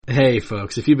Hey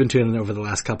folks, if you've been tuning in over the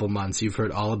last couple months, you've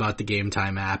heard all about the Game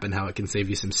Time app and how it can save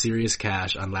you some serious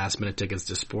cash on last minute tickets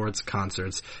to sports,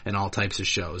 concerts, and all types of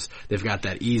shows. They've got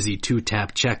that easy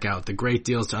 2-tap checkout, the great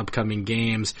deals to upcoming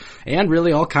games, and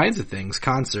really all kinds of things,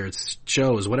 concerts,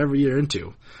 shows, whatever you're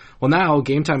into. Well now,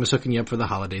 Game Time is hooking you up for the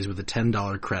holidays with a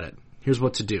 $10 credit. Here's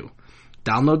what to do.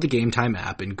 Download the Game Time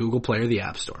app in Google Play or the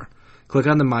App Store. Click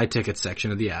on the My Tickets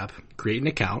section of the app, create an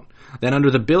account, then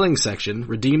under the billing section,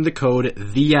 redeem the code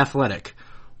THEATHLETIC,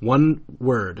 one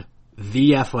word,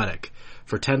 THEATHLETIC,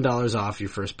 for $10 off your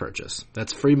first purchase.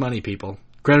 That's free money, people.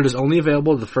 Credit is only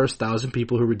available to the first 1,000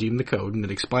 people who redeem the code, and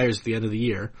it expires at the end of the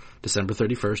year, December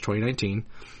 31st, 2019.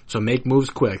 So make moves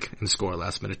quick and score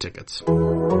last-minute tickets.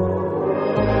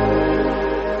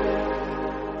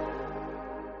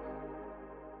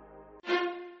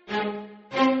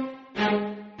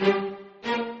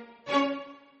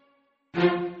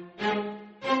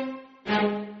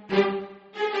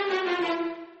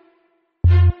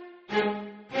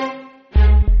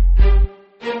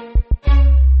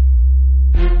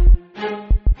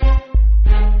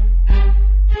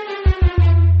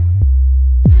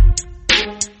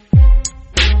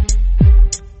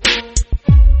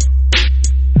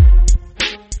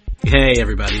 Hey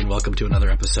everybody, and welcome to another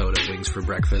episode of Wings for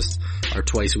Breakfast, our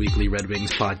twice-weekly Red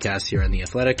Wings podcast here on The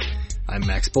Athletic. I'm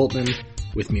Max Boltman.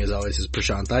 With me as always is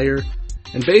Prashant Iyer.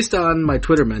 And based on my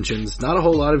Twitter mentions, not a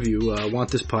whole lot of you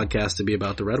want this podcast to be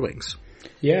about the Red Wings.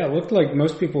 Yeah, it looked like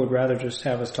most people would rather just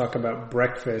have us talk about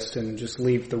breakfast and just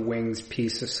leave the Wings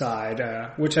piece aside,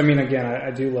 which, I mean, again,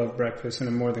 I do love breakfast and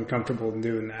I'm more than comfortable in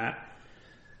doing that.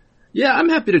 Yeah, I'm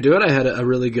happy to do it. I had a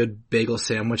really good bagel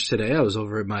sandwich today. I was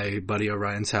over at my buddy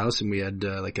Orion's house and we had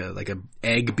like a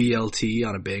egg BLT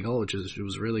on a bagel, which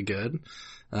was really good.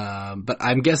 But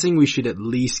I'm guessing we should at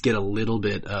least get a little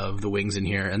bit of the Wings in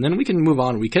here, and then we can move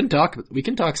on. We can talk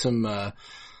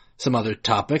some other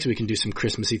topics. We can do some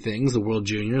Christmassy things, the World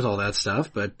Juniors, all that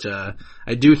stuff. But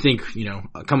I do think,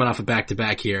 coming off a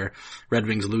back-to-back here, Red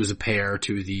Wings lose a pair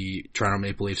to the Toronto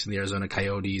Maple Leafs and the Arizona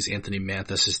Coyotes. Anthony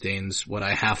Mantha sustains what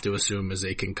I have to assume is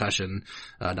a concussion.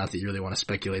 Not that you really want to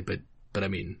speculate, but I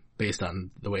mean, based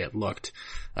on the way it looked,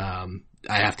 I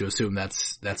have to assume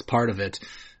that's part of it.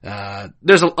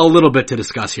 There's a little bit to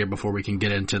discuss here before we can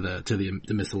get into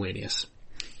the miscellaneous.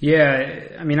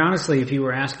 Yeah, I mean, honestly, if you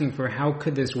were asking for how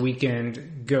could this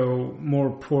weekend go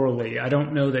more poorly, I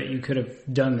don't know that you could have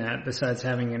done that besides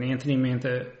having an Anthony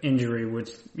Mantha injury, which,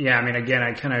 yeah, I mean, again,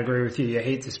 I kind of agree with you. You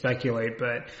hate to speculate,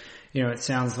 but, it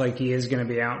sounds like he is going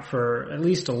to be out for at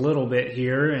least a little bit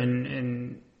here,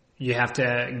 and you have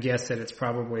to guess that it's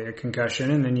probably a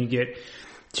concussion, and then you get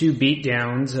two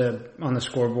beatdowns on the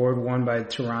scoreboard, one by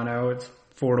Toronto. It's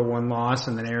 4-1 loss,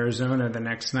 and then Arizona the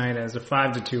next night as a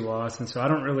 5-2 loss. And so I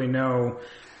don't really know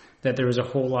that there was a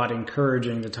whole lot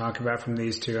encouraging to talk about from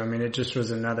these two. I mean, it just was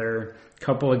another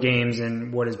couple of games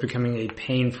in what is becoming a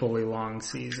painfully long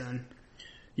season.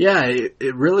 Yeah,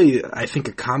 it really, I think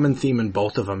a common theme in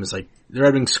both of them is like they're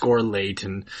having score late,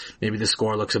 and maybe the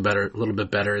score looks a little bit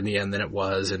better in the end than it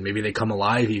was, and maybe they come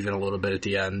alive even a little bit at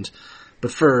the end.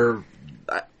 But for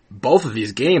both of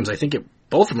these games, I think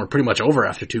both of them are pretty much over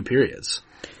after two periods.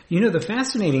 The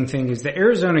fascinating thing is the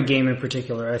Arizona game in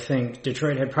particular, I think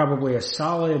Detroit had probably a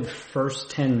solid first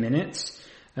 10 minutes,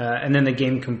 and then the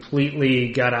game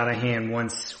completely got out of hand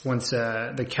once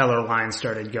the Keller line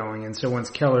started going. And so once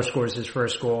Keller scores his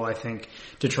first goal, I think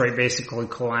Detroit basically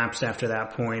collapsed after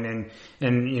that point, and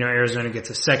Arizona gets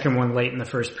a second one late in the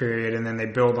first period, and then they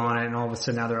build on it, and all of a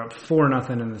sudden now they're up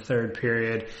 4-0 in the third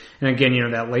period. And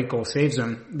again, that late goal saves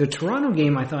them. The Toronto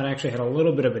game I thought actually had a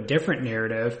little bit of a different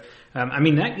narrative.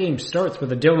 That game starts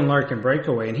with a Dylan Larkin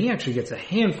breakaway, and he actually gets a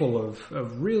handful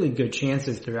of really good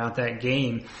chances throughout that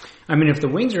game. If the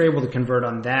Wings are able to convert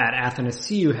on that,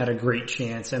 Athanasiou had a great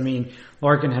chance.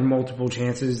 Larkin had multiple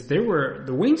chances. The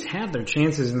Wings had their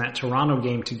chances in that Toronto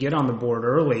game to get on the board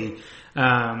early.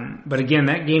 But again,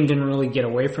 that game didn't really get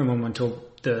away from them until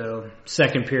the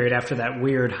second period after that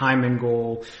weird Hyman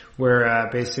goal where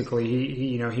basically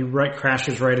he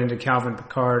crashes right into Calvin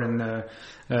Pickard and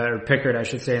or Pickard, I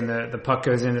should say, and the puck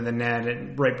goes into the net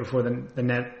and right before the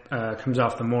net comes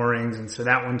off the moorings, and so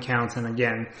that one counts. And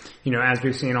again, as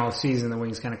we've seen all season, the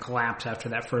Wings kind of collapse after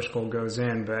that first goal goes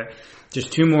in. But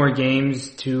just two more games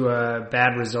to a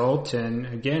bad result, and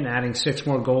again, adding 6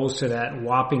 more goals to that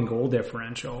whopping goal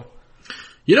differential.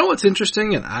 What's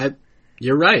interesting, and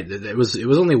you're right. It was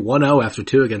only 1-0 after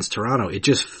 2 against Toronto. It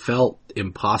just felt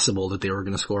impossible that they were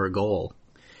going to score a goal.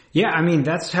 Yeah,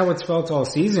 that's how it's felt all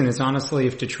season. Is honestly,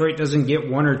 if Detroit doesn't get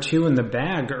 1 or 2 in the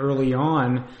bag early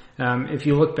on, If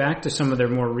you look back to some of their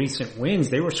more recent wins,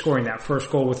 they were scoring that first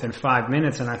goal within 5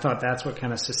 minutes, and I thought that's what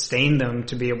kind of sustained them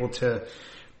to be able to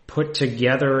put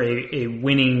together a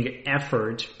winning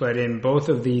effort. But in both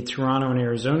of the Toronto and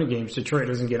Arizona games, Detroit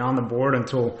doesn't get on the board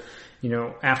until,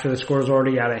 after the score's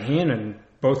already out of hand, and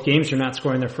both games are not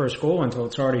scoring their first goal until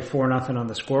it's already 4-0 on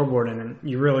the scoreboard, and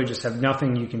you really just have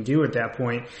nothing you can do at that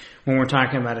point when we're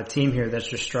talking about a team here that's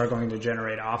just struggling to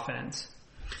generate offense.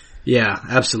 Yeah,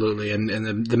 absolutely. And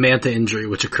the Mantha injury,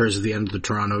 which occurs at the end of the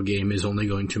Toronto game, is only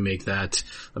going to make that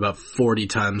about 40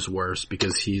 times worse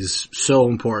because he's so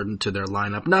important to their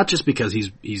lineup. Not just because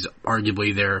he's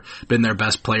arguably been their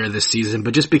best player this season,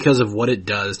 but just because of what it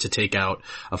does to take out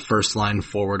a first line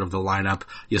forward of the lineup.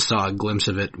 You saw a glimpse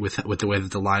of it with the way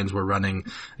that the lines were running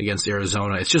against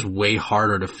Arizona. It's just way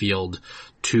harder to field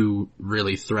two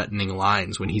really threatening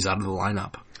lines when he's out of the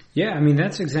lineup. Yeah, I mean,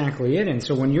 that's exactly it. And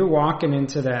so when you're walking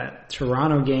into that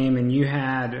Toronto game and you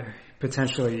had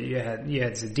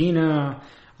Zadina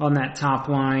on that top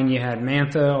line, you had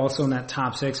Mantha also in that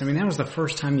top six. I mean, that was the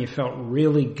first time you felt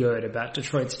really good about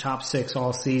Detroit's top six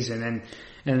all season.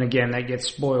 And again, that gets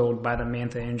spoiled by the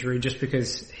Mantha injury just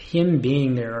because him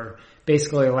being there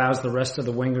basically allows the rest of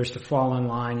the wingers to fall in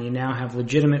line. You now have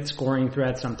legitimate scoring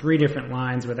threats on 3 different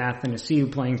lines with Athanasiou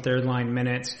playing third line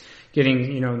minutes,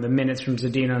 getting, the minutes from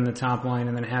Zadina on the top line,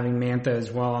 and then having Mantha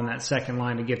as well on that second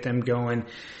line to get them going.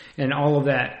 And all of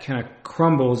that kind of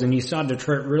crumbles, and you saw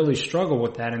Detroit really struggle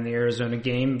with that in the Arizona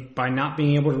game by not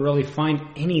being able to really find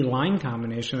any line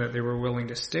combination that they were willing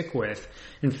to stick with.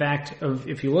 In fact,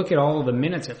 if you look at all of the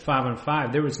minutes at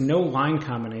 5-on-5, there was no line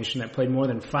combination that played more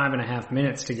than 5.5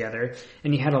 minutes together,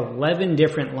 and you had 11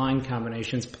 different line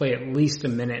combinations play at least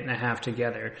 1.5 minutes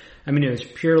together. I mean, it was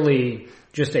purely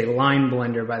just a line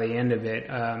blender by the end of it,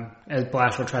 as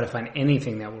Blashill tried to find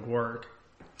anything that would work.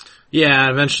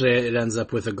 Yeah, eventually it ends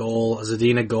up with a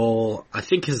Zadina goal. I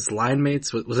think his line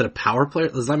mates, was it a power play?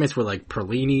 His line mates were like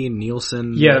Perlini,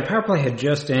 Nielsen. Yeah, the power play had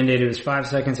just ended. It was 5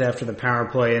 seconds after the power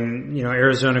play, and,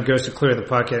 Arizona goes to clear the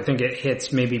puck. I think it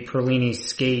hits maybe Perlini's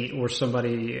skate or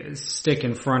somebody's stick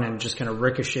in front and just kind of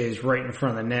ricochets right in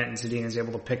front of the net, and Zadina's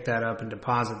able to pick that up and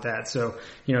deposit that. So,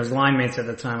 his line mates at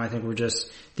the time, I think, were just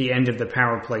the end of the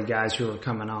power play guys who were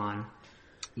coming on.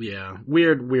 Yeah,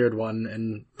 weird one,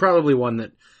 and probably one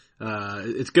that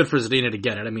it's good for Zadina to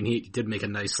get it. I mean, he did make a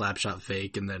nice slap shot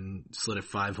fake and then slid a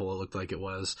 5-hole, it looked like it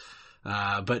was.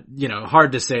 But,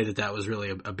 hard to say that was really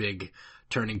a big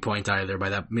turning point either by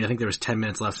that. I mean, I think there was 10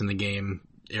 minutes left in the game.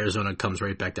 Arizona comes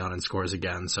right back down and scores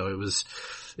again. So it was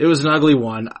an ugly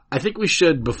one. I think we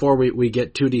should, before we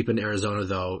get too deep into Arizona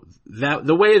though, that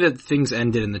the way that things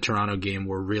ended in the Toronto game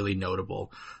were really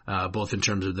notable, both in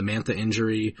terms of the Mantha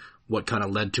injury, what kind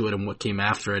of led to it and what came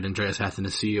after it. Andreas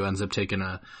Athanasiou ends up taking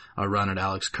a run at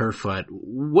Alex Kerfoot.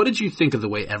 What did you think of the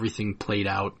way everything played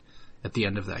out at the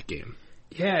end of that game?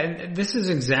 Yeah, this is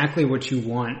exactly what you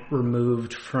want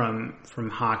removed from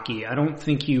hockey. I don't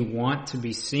think you want to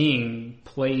be seeing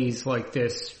plays like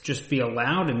this just be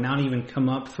allowed and not even come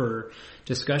up for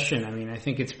discussion. I mean, I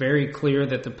think it's very clear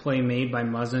that the play made by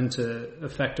Muzzin to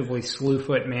effectively slew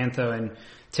foot Mantha and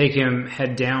take him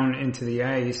head down into the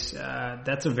ice,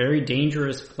 that's a very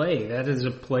dangerous play. That is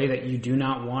a play that you do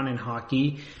not want in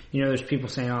hockey. There's people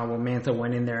saying, oh, well, Mantha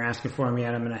went in there asking for him, he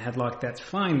had him in a headlock. That's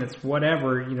fine. That's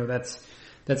whatever.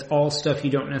 That's all stuff you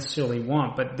don't necessarily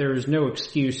want, but there's no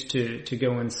excuse to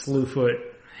go and slew foot,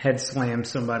 head slam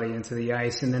somebody into the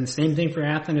ice. And then same thing for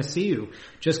Athanasiou.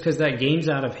 Just because that game's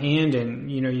out of hand and,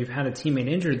 you've had a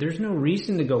teammate injured, there's no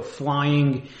reason to go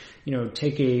flying,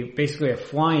 take basically a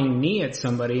flying knee at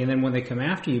somebody, and then when they come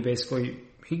after you, basically,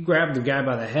 he grabbed the guy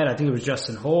by the head, I think it was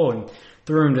Justin Holl, and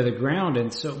threw him to the ground.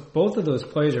 And so both of those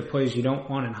plays are plays you don't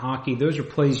want in hockey. Those are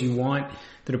plays you want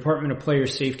the Department of Player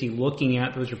Safety looking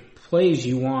at. Those are plays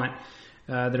you want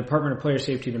the Department of Player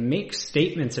Safety to make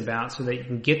statements about so that you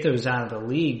can get those out of the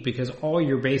league, because all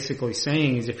you're basically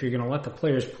saying is if you're going to let the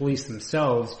players police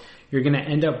themselves, you're going to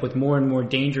end up with more and more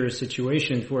dangerous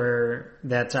situations where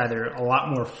that's either a lot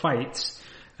more fights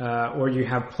or you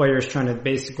have players trying to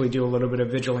basically do a little bit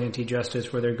of vigilante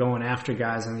justice where they're going after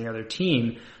guys on the other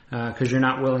team because you're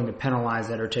not willing to penalize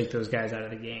that or take those guys out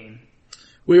of the game.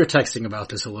 We were texting about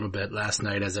this a little bit last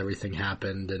night as everything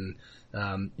happened,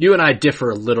 and you and I differ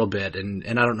a little bit, and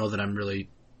I don't know that I'm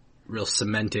real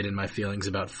cemented in my feelings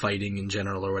about fighting in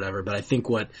general or whatever, but I think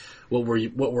what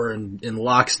we're in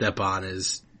lockstep on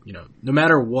is, no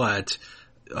matter what,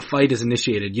 a fight is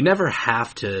initiated, you never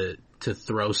have to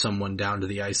throw someone down to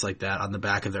the ice like that on the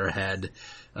back of their head.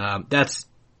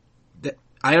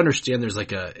 I understand there's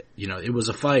like it was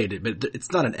a fight, but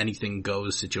it's not an anything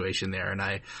goes situation there. And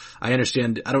I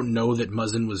understand, I don't know that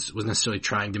Muzzin was necessarily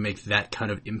trying to make that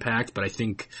kind of impact, but I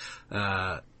think,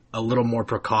 a little more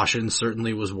precaution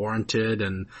certainly was warranted,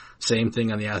 and same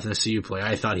thing on the Athanasiou play.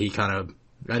 I thought he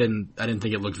I didn't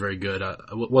think it looked very good. It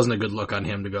wasn't a good look on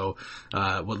him to go,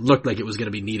 what looked like it was going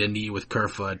to be knee to knee with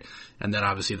Kerfoot, and then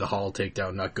obviously the Hall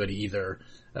takedown, not good either.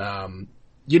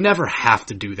 You never have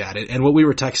to do that. And what we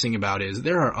were texting about is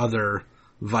there are other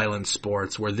violent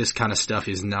sports where this kind of stuff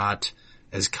is not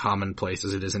as commonplace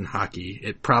as it is in hockey.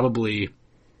 It probably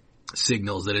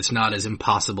signals that it's not as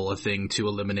impossible a thing to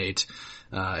eliminate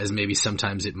as maybe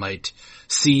sometimes it might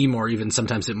seem, or even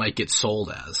sometimes it might get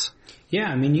sold as. Yeah,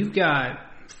 I mean, you've got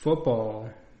football,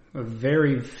 a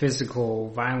very physical,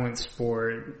 violent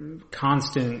sport,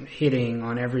 constant hitting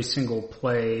on every single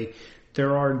play.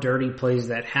 There are dirty plays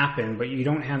that happen, but you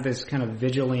don't have this kind of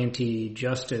vigilante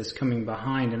justice coming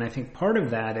behind. And I think part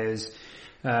of that is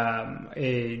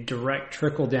a direct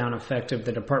trickle-down effect of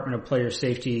the Department of Player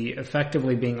Safety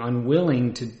effectively being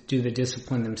unwilling to do the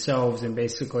discipline themselves and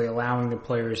basically allowing the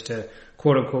players to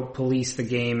quote-unquote police the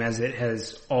game as it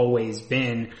has always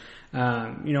been.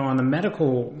 On the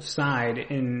medical side,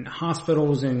 in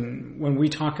hospitals, and when we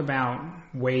talk about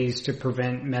ways to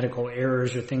prevent medical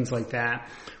errors or things like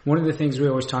that, one of the things we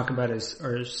always talk about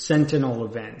are sentinel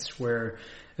events, where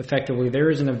effectively there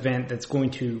is an event that's going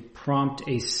to prompt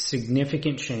a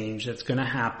significant change that's going to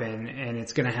happen, and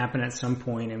it's going to happen at some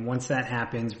point, and once that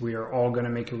happens, we are all going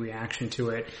to make a reaction to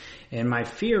it. And my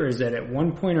fear is that at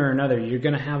one point or another, you're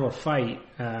going to have a fight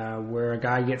where a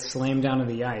guy gets slammed down to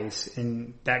the ice,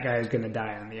 and that guy is going to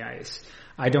die on the ice.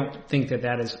 I don't think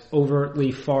that is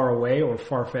overtly far away or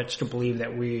far-fetched to believe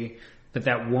that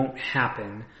won't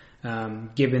happen.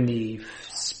 Given the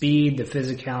speed, the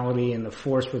physicality, and the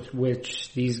force with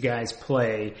which these guys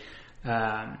play,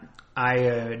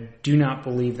 I do not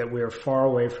believe that we are far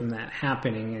away from that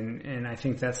happening, and I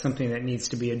think that's something that needs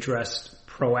to be addressed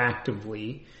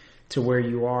proactively, to where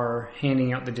you are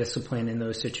handing out the discipline in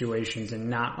those situations and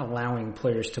not allowing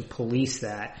players to police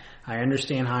that. I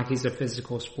understand hockey's a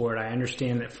physical sport. I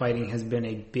understand that fighting has been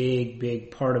a big,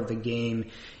 big part of the game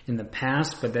in the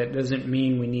past, but that doesn't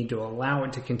mean we need to allow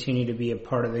it to continue to be a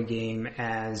part of the game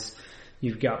as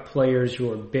you've got players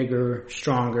who are bigger,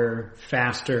 stronger,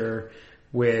 faster,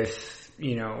 with,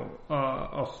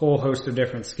 a whole host of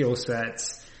different skill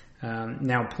sets.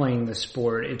 Now playing the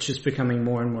sport, it's just becoming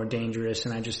more and more dangerous,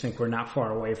 and I just think we're not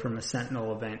far away from a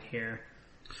sentinel event here.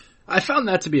 I found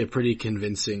that to be a pretty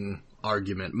convincing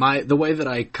argument. The way that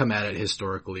I come at it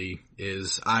historically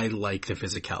is I like the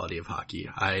physicality of hockey.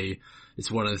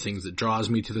 It's one of the things that draws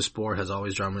me to the sport, has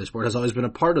always drawn me to the sport, has always been a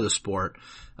part of the sport.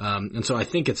 And so I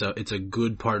think it's a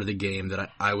good part of the game that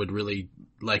I would really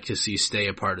like to see stay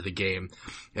a part of the game.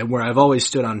 And where I've always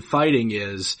stood on fighting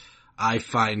is I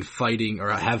find fighting,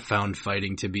 or I have found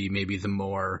fighting to be maybe the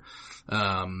more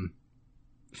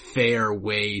fair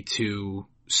way to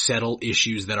settle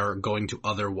issues that are going to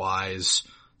otherwise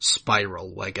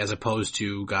spiral, like as opposed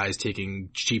to guys taking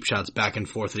cheap shots back and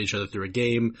forth at each other through a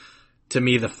game. To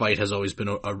me, the fight has always been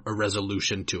a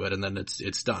resolution to it, and then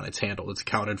it's done, it's handled, it's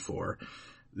accounted for.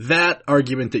 That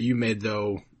argument that you made,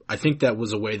 though, I think that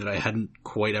was a way that I hadn't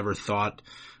quite ever thought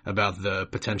about the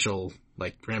potential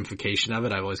ramification of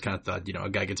it. I've always kind of thought, a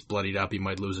guy gets bloodied up, he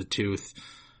might lose a tooth.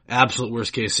 Absolute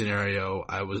worst case scenario,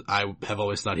 I have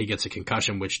always thought he gets a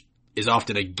concussion, which is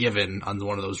often a given on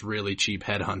one of those really cheap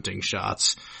head hunting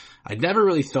shots. I'd never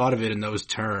really thought of it in those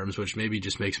terms, which maybe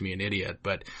just makes me an idiot,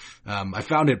 but I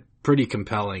found it pretty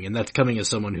compelling, and that's coming as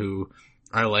someone who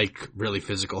I like really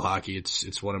physical hockey.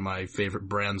 It's one of my favorite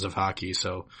brands of hockey,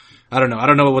 so I don't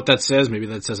know what that says. Maybe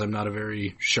that says I'm not a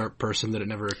very sharp person, that it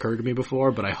never occurred to me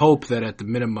before, but I hope that at the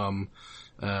minimum,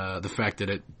 the fact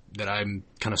that I'm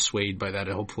kind of swayed by that,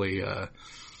 hopefully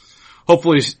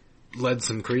led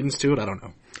some credence to it. I don't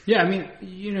know. Yeah, I mean,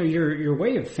 your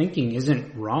way of thinking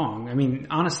isn't wrong. I mean,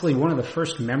 honestly, one of the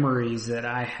first memories that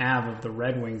I have of the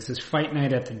Red Wings is Fight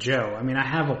Night at the Joe. I mean, I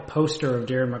have a poster of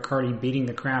Darren McCarty beating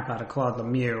the crap out of Claude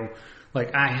Lemieux.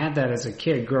 I had that as a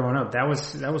kid growing up. That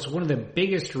was one of the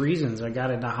biggest reasons I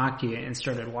got into hockey and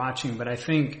started watching. But I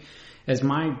think as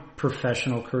my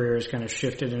professional career has kind of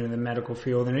shifted into the medical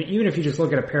field, and even if you just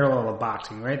look at a parallel of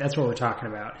boxing, right? That's what we're talking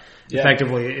about. Yeah.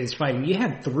 Effectively is fighting. You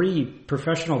had 3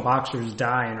 professional boxers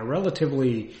die in a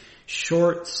relatively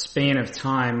short span of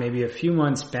time, maybe a few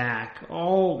months back.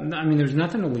 There's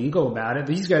nothing illegal about it.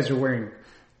 These guys are wearing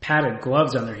padded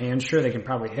gloves on their hands. Sure, they can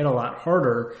probably hit a lot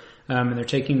harder, and they're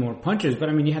taking more punches. But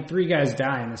you had 3 guys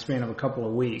die in the span of a couple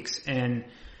of weeks. And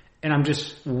And I'm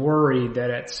just worried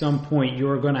that at some point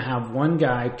you're going to have one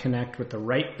guy connect with the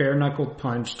right bare-knuckled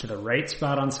punch to the right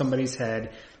spot on somebody's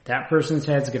head. That person's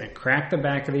head's going to crack the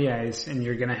back of the ice, and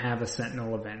you're going to have a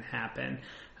Sentinel event happen.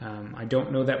 I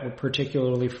don't know that we're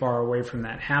particularly far away from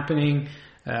that happening.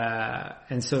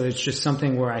 And so it's just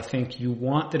something where I think you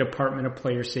want the Department of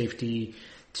Player Safety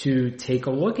to take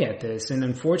a look at this. And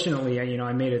unfortunately,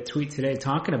 I made a tweet today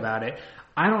talking about it.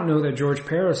 I don't know that George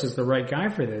Parros is the right guy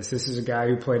for this. This is a guy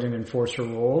who played an enforcer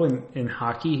role in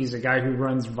hockey. He's a guy who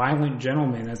runs Violent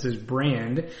Gentlemen as his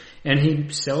brand, and he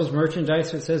sells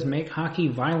merchandise that says make hockey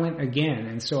violent again.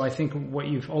 And so I think what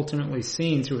you've ultimately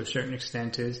seen to a certain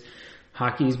extent is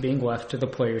hockey is being left to the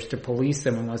players to police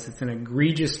them unless it's an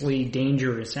egregiously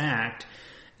dangerous act.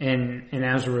 And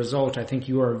as a result, I think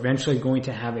you are eventually going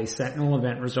to have a Sentinel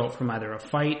event result from either a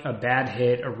fight, a bad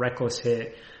hit, a reckless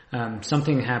hit,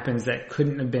 something happens that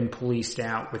couldn't have been policed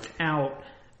out without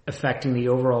affecting the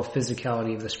overall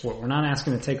physicality of the sport. We're not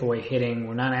asking to take away hitting.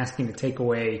 We're not asking to take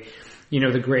away,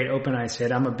 the great open ice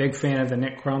hit. I'm a big fan of the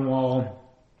Nick Cronwall,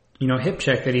 hip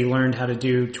check that he learned how to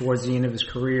do towards the end of his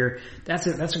career. That's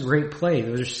a great play.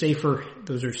 Those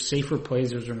are safer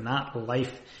plays. Those are not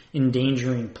life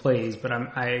endangering plays, but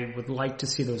I would like to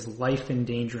see those life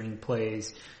endangering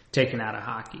plays taken out of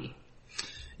hockey.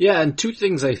 Yeah, and two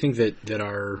things I think that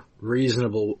are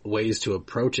reasonable ways to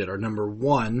approach it are, number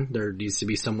one, there needs to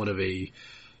be somewhat of a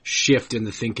shift in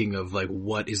the thinking of like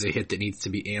what is a hit that needs to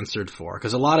be answered for.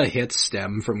 Because a lot of hits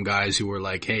stem from guys who were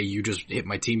like, hey, you just hit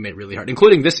my teammate really hard,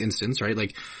 including this instance, right?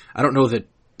 Like, I don't know that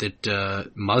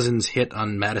Muzzin's hit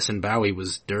on Madison Bowie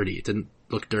was dirty. It didn't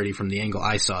look dirty from the angle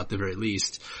I saw at the very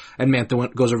least. And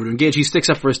Mantha goes over to engage. He sticks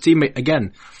up for his teammate.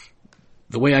 Again,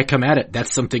 the way I come at it,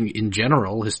 that's something in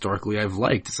general, historically, I've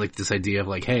liked. It's like this idea of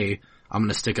like, hey, I'm going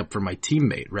to stick up for my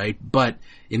teammate, right? But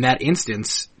in that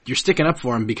instance, you're sticking up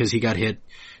for him because he got hit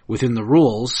within the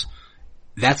rules.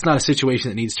 That's not a situation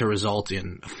that needs to result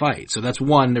in a fight. So that's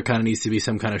one, there kind of needs to be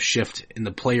some kind of shift in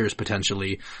the players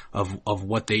potentially of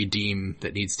what they deem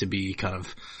that needs to be kind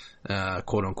of,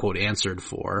 quote unquote answered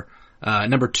for.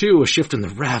 Number two, a shift in the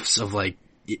refs of like,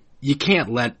 you can't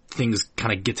let things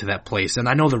kind of get to that place. And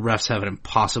I know the refs have an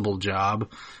impossible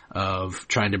job of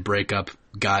trying to break up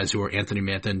guys who are Anthony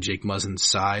Mantha and Jake Muzzin's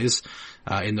size,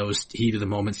 in those heat of the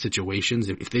moment situations.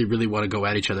 If they really want to go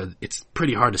at each other, it's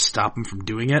pretty hard to stop them from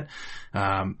doing it.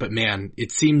 But man,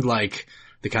 it seemed like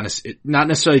the kind of, not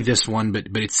necessarily this one, but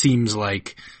it seems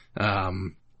like,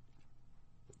 you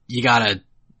gotta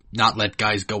not let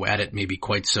guys go at it maybe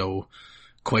quite so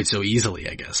easily,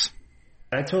 I guess.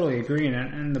 I totally agree,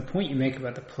 and the point you make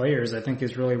about the players I think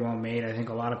is really well made. I think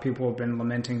a lot of people have been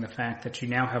lamenting the fact that you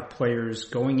now have players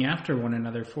going after one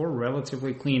another for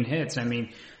relatively clean hits. I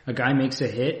mean, a guy makes a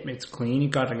hit, it's clean, he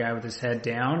got the guy with his head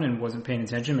down and wasn't paying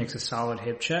attention, makes a solid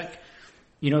hip check.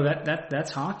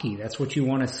 That's hockey. That's what you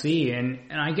want to see. And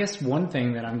I guess one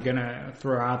thing that I'm gonna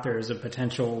throw out there as a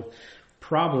potential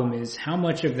problem is how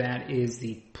much of that is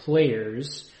the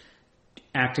players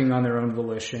acting on their own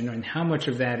volition, and how much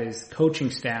of that is coaching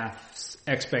staff's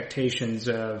expectations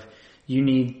of you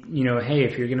need, hey,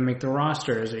 if you're going to make the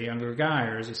roster as a younger guy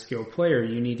or as a skilled player,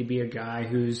 you need to be a guy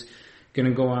who's going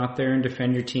to go out there and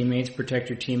defend your teammates, protect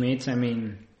your teammates. I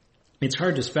mean, it's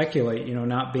hard to speculate,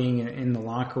 not being in the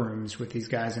locker rooms with these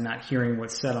guys and not hearing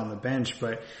what's said on the bench,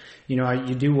 but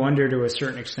you do wonder to a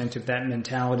certain extent if that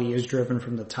mentality is driven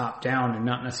from the top down and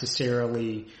not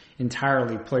necessarily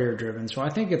entirely player driven. So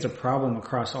I think it's a problem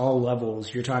across all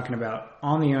levels. You're talking about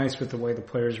on the ice with the way the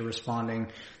players are responding,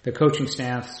 the coaching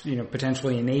staffs,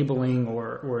 potentially enabling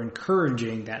or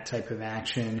encouraging that type of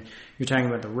action. You're talking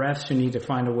about the refs who need to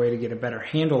find a way to get a better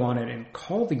handle on it and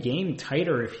call the game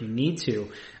tighter if you need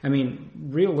to. I mean,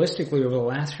 realistically over the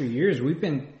last few years, we've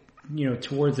been,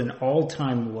 towards an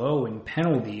all-time low in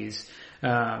penalties,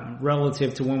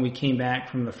 relative to when we came back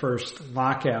from the first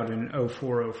lockout in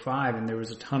 04-05, and there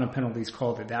was a ton of penalties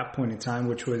called at that point in time,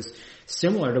 which was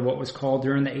similar to what was called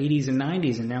during the 80s and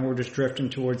 90s, and now we're just drifting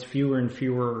towards fewer and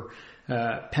fewer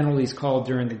penalties called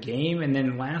during the game. And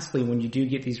then lastly, when you do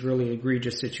get these really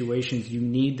egregious situations, you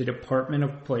need the Department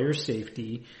of Player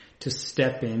Safety to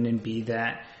step in and be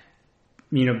that,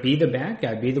 be the bad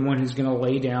guy, be the one who's going to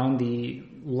lay down the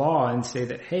law and say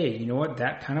that, hey, you know what,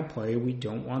 that kind of play, we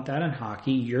don't want that in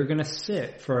hockey. You're going to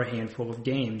sit for a handful of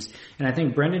games. And I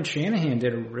think Brendan Shanahan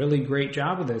did a really great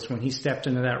job of this when he stepped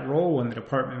into that role when the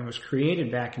department was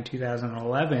created back in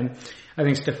 2011. I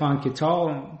think Stefan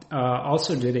Kittal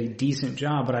also did a decent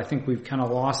job, but I think we've kind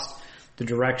of lost the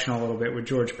direction a little bit with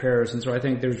George Parros. And so I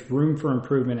think there's room for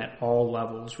improvement at all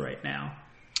levels right now.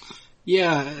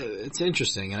 Yeah, it's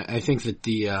interesting. I think that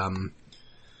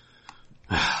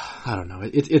I don't know.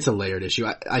 It's a layered issue.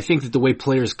 I think that the way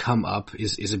players come up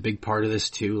is a big part of this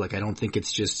too. Like, I don't think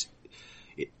it's just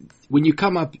when you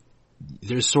come up,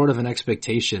 there's sort of an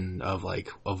expectation of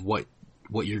what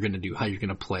you're going to do, how you're going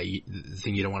to play. The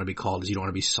thing you don't want to be called is you don't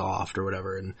want to be soft or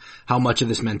whatever. And how much of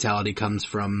this mentality comes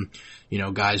from,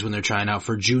 guys when they're trying out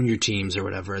for junior teams or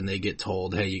whatever, and they get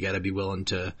told, hey, you got to be willing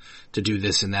to do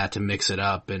this and that to mix it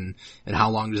up. And how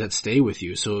long does that stay with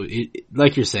you? So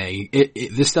like you're saying,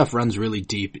 this stuff runs really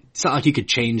deep. It's not like you could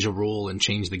change a rule and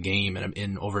change the game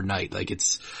in overnight. Like,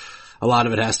 a lot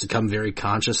of it has to come very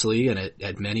consciously and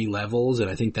at many levels. And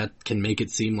I think that can make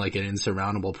it seem like an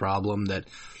insurmountable problem that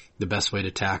the best way to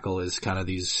tackle is kind of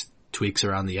these tweaks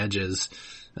around the edges.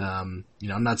 I'm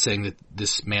not saying that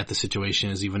this Mantha situation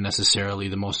is even necessarily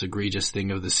the most egregious thing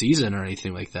of the season or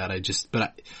anything like that.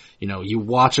 You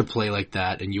watch a play like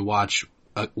that and you watch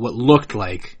what looked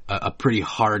like a pretty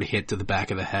hard hit to the back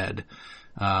of the head.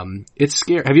 It's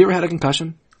scary. Have you ever had a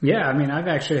concussion? Yeah, I mean, I've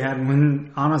actually had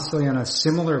one, honestly, on a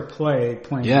similar play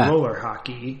playing roller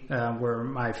hockey, where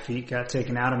my feet got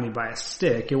taken out of me by a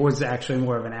stick. It was actually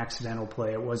more of an accidental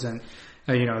play. It wasn't,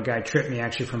 a guy tripped me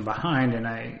actually from behind, and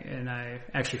I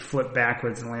actually flipped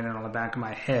backwards and landed on the back of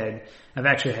my head. I've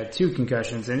actually had 2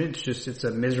 concussions, and it's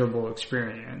a miserable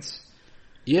experience.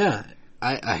 Yeah,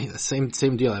 I same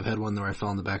deal. I've had one where I fell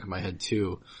on the back of my head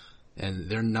too, and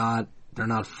they're not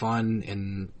fun,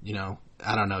 and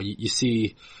I don't know. You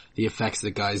see the effects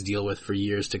that guys deal with for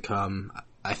years to come.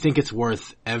 I think it's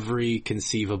worth every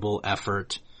conceivable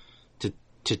effort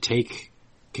to take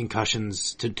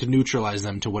concussions, to neutralize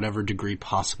them to whatever degree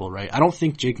possible, right? I don't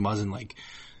think Jake Muzzin,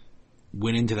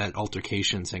 went into that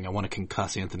altercation saying, I want to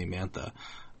concuss Anthony Mantha.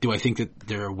 Do I think that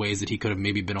there are ways that he could have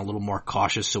maybe been a little more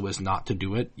cautious so as not to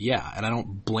do it? Yeah, and I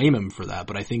don't blame him for that,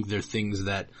 but I think there are things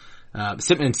that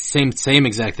same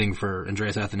exact thing for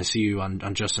Andreas Athanasiou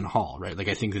on Justin Hall, right? Like,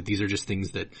 I think that these are just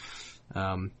things that,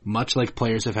 much like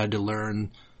players have had to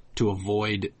learn to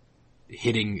avoid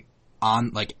hitting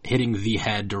the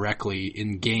head directly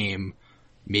in game,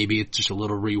 maybe it's just a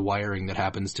little rewiring that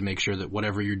happens to make sure that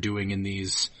whatever you're doing in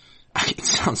these, it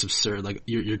sounds absurd, like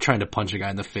you're trying to punch a guy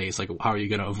in the face, like how are you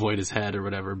going to avoid his head or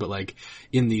whatever, but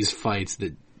in these fights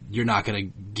that you're not going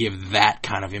to give that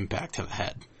kind of impact to the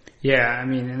head. Yeah, I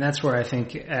mean, and that's where I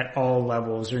think at all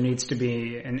levels there needs to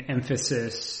be an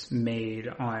emphasis made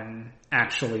on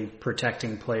actually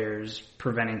protecting players,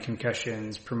 preventing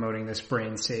concussions, promoting this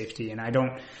brain safety. And I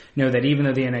don't know that even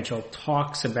though the NHL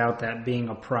talks about that being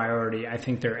a priority, I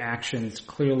think their actions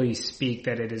clearly speak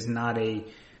that it is not a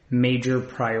major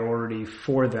priority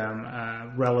for them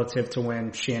relative to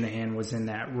when Shanahan was in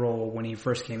that role when he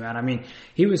first came out. I mean,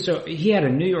 he had a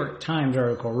New York Times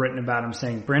article written about him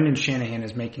saying Brendan Shanahan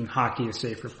is making hockey a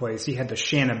safer place. He had the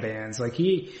Shana bans.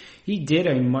 He did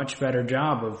a much better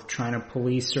job of trying to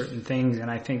police certain things,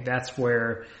 and I think that's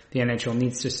where the NHL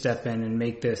needs to step in and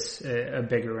make this a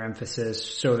bigger emphasis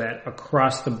so that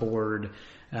across the board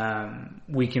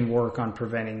we can work on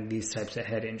preventing these types of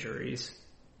head injuries.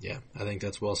 Yeah, I think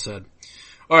that's well said.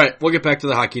 All right, we'll get back to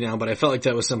the hockey now, but I felt like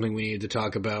that was something we needed to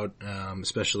talk about,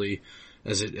 especially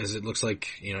as it looks like,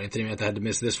 Anthony Mantha had to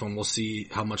miss this one. We'll see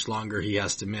how much longer he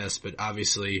has to miss, but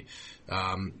obviously,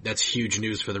 that's huge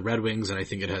news for the Red Wings, and I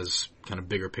think it has kind of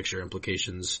bigger picture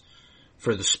implications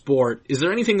for the sport. Is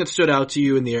there anything that stood out to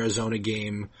you in the Arizona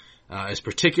game as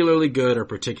particularly good or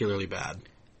particularly bad?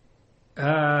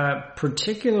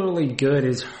 Particularly good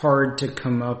is hard to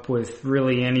come up with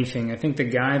really anything. I think the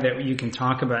guy that you can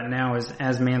talk about now is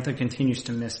as Mantha continues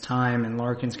to miss time and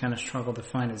Larkin's kind of struggled to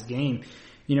find his game.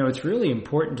 It's really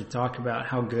important to talk about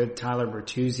how good Tyler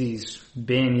Bertuzzi's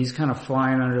been. He's kind of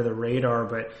flying under the radar,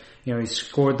 but he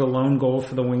scored the lone goal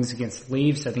for the Wings against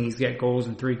Leafs. I think he's got goals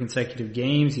in 3 consecutive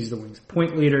games. He's the Wings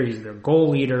point leader. He's their goal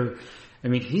leader. I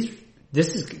mean,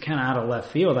 this is kind of out of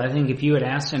left field. I think if you had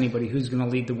asked anybody who's going to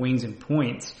lead the Wings in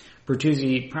points,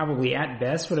 Bertuzzi probably at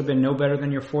best would have been no better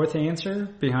than your 4th answer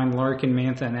behind Larkin,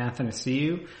 Mantha, and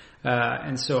Athanasiou.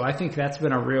 And so I think that's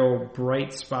been a real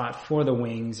bright spot for the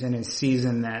Wings in a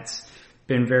season that's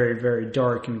been very, very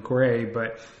dark and gray.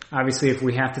 But obviously if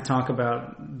we have to talk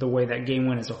about the way that game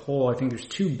went as a whole, I think there's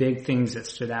 2 big things that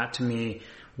stood out to me.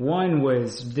 One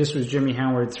was this was Jimmy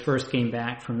Howard's first game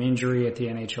back from injury at the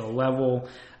NHL level.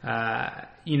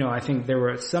 I think there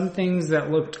were some things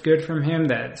that looked good from him.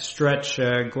 That stretch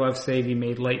glove save he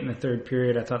made late in the 3rd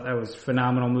period, I thought that was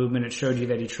phenomenal movement. It showed you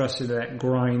that he trusted that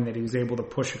groin, that he was able to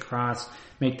push across,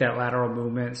 make that lateral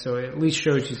movement. So it at least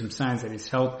shows you some signs that he's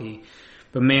healthy.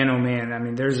 But man, oh man, I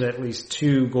mean, there's at least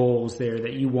 2 goals there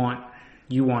that you want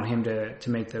him to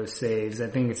make those saves. I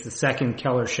think it's the second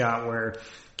Keller shot where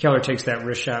Keller takes that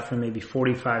wrist shot from maybe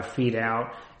 45 feet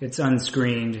out. It's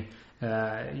unscreened.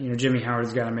 Jimmy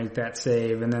Howard's got to make that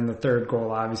save. And then the third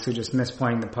goal, obviously just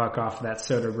misplaying the puck off of that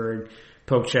Soderberg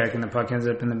poke check, and the puck ends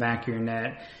up in the back of your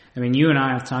net. I mean, you and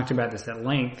I have talked about this at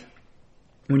length.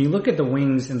 When you look at the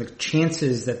Wings and the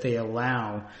chances that they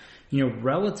allow,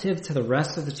 relative to the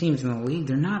rest of the teams in the league,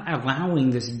 they're not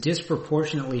allowing this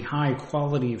disproportionately high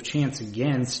quality of chance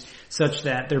against, such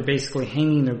that they're basically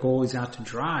hanging their goalies out to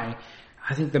dry.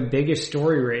 I think the biggest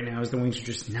story right now is the Wings are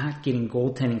just not getting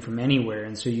goaltending from anywhere.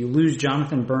 And so you lose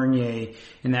Jonathan Bernier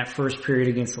in that first period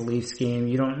against the Leafs game.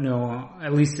 You don't know,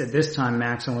 at least at this time,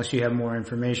 Max, unless you have more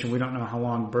information, we don't know how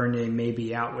long Bernier may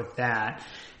be out with that.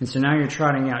 And so now you're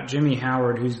trotting out Jimmy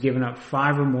Howard, who's given up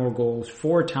 5 or more goals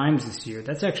 4 times this year.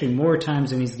 That's actually more times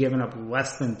than he's given up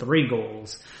less than 3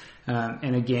 goals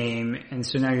in a game. And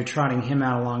so now you're trotting him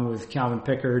out along with Calvin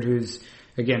Pickard, who's,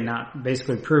 again, not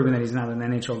basically proven that he's not an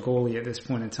NHL goalie at this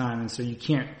point in time. And so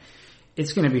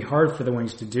it's going to be hard for the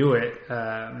Wings to do it,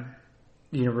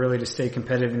 really to stay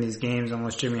competitive in these games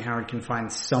unless Jimmy Howard can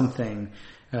find something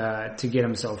to get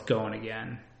himself going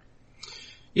again.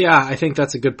 Yeah, I think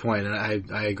that's a good point, and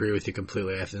I agree with you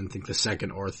completely. I didn't think the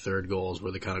second or third goals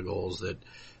were the kind of goals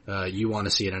that you want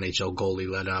to see an NHL goalie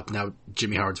let up. Now,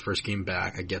 Jimmy Howard's first game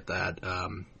back, I get that,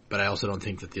 but I also don't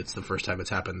think that it's the first time it's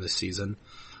happened this season.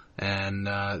 And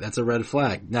that's a red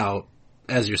flag. Now,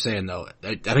 as you're saying though,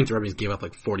 I think the Red Wings gave up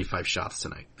like 45 shots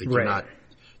tonight. Like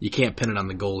you can't pin it on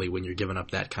the goalie when you're giving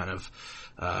up that kind of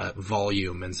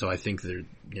volume. And so I think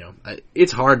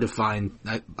it's hard to find.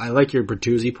 I like your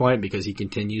Bertuzzi point because he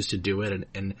continues to do it,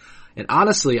 and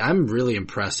honestly, I'm really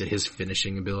impressed at his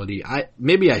finishing ability.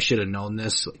 Maybe I should have known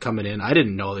this coming in. I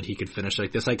didn't know that he could finish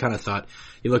like this. I kind of thought,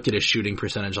 you looked at his shooting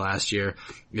percentage last year,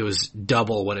 it was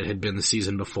double what it had been the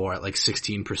season before at like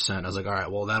 16%. I was like, all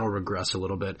right, well, that'll regress a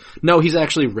little bit. No, he's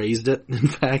actually raised it. In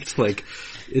fact,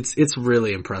 it's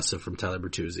really impressive from Tyler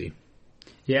Bertuzzi.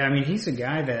 Yeah, I mean, he's a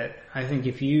guy that I think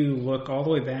if you look all the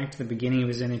way back to the beginning of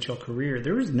his NHL career,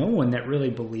 there was no one that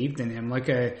really believed in him.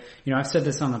 I've said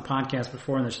this on the podcast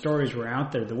before and the stories were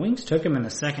out there. The Wings took him in the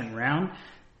second round.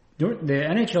 The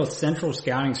NHL Central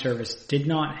Scouting Service did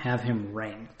not have him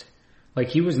ranked.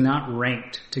 He was not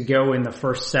ranked to go in the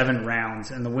first 7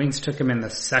 rounds, and the Wings took him in the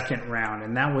second round,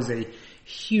 and that was a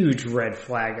huge red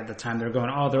flag at the time. They're going,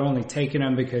 they're only taking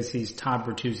him because he's Todd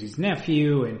Bertuzzi's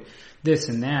nephew, and this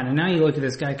and that. And now you look at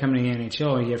this guy coming in the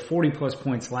NHL, he had 40-plus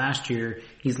points last year.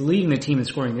 He's leading the team in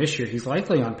scoring this year. He's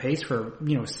likely on pace for,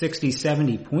 60,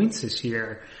 70 points this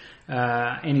year.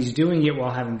 And he's doing it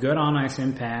while having good on-ice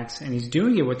impacts, and he's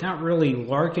doing it without really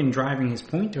Larkin driving his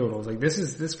point totals.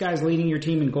 This guy's leading your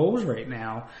team in goals right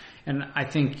now, and I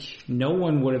think no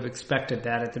one would have expected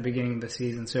that at the beginning of the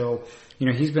season. So,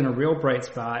 he's been a real bright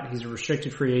spot. He's a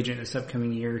restricted free agent this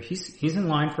upcoming year. He's in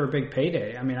line for a big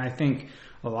payday. I mean, I think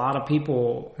a lot of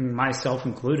people, myself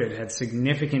included, had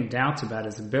significant doubts about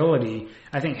his ability.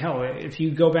 I think, hell, if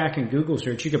you go back and Google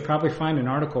search, you could probably find an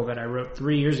article that I wrote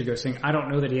 3 years ago saying, I don't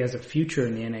know that he has a future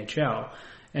in the NHL.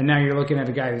 And now you're looking at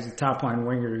a guy who's a top-line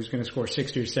winger who's going to score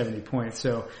 60 or 70 points.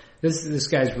 So this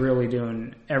guy's really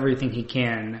doing everything he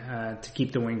can to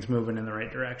keep the Wings moving in the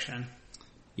right direction.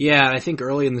 Yeah, and I think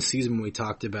early in the season when we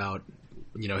talked about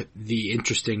the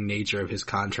interesting nature of his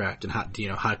contract and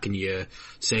how can you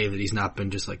say that he's not been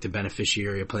just like the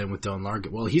beneficiary of playing with Dylan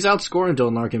Larkin? Well, he's outscoring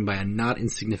Dylan Larkin by a not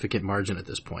insignificant margin at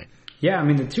this point. Yeah, I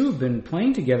mean, the two have been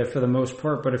playing together for the most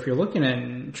part, but if you're looking at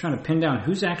and trying to pin down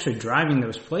who's actually driving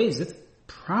those plays, it's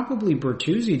probably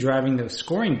Bertuzzi driving those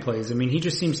scoring plays. I mean, he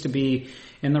just seems to be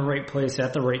in the right place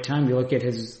at the right time. You look at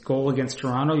his goal against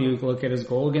Toronto, you look at his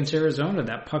goal against Arizona,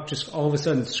 that puck just all of a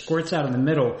sudden squirts out in the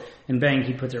middle, and bang,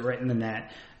 he puts it right in the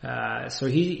net. So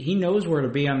he knows where to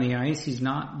be on the ice. He's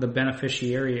not the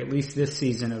beneficiary, at least this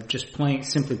season, of just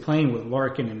simply playing with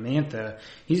Larkin and Mantha.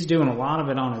 He's doing a lot of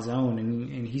it on his own,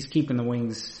 and he's keeping the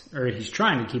Wings, or he's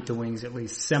trying to keep the Wings at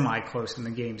least semi-close in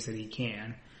the games that he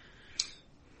can.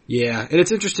 Yeah, and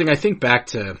it's interesting. I think back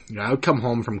to, I would come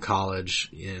home from college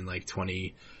in the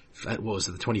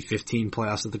 2015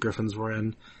 playoffs that the Griffins were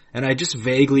in, and I just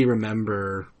vaguely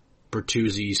remember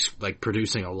Bertuzzi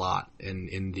producing a lot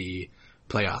in the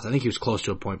playoffs. I think he was close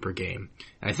to a point per game.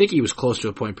 And I think he was close to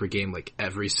a point per game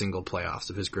every single playoffs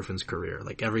of his Griffins career.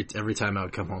 Every time I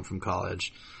would come home from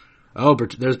college,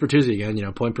 there's Bertuzzi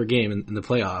again, point per game in the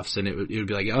playoffs, and it would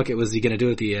be like, okay, was he going to do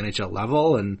it at the NHL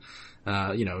level? And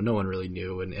no one really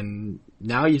knew. And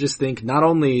now you just think, not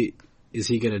only is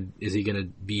he gonna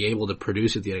be able to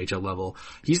produce at the NHL level,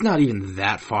 he's not even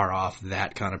that far off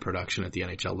that kind of production at the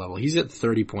NHL level. He's at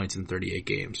 30 points in 38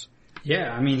 games.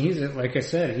 Yeah, I mean, like I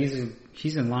said, he's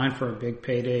he's in line for a big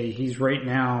payday. He's right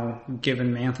now,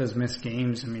 given Mantha's missed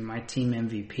games, I mean, my team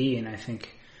MVP, and I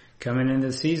think coming into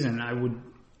the season,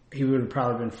 he would have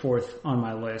probably been fourth on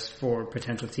my list for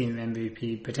potential team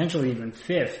MVP, potentially even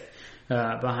fifth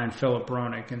behind Philip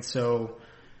Bronick. And so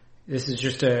this is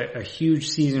just a huge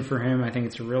season for him. I think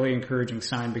it's a really encouraging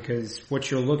sign, because what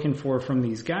you're looking for from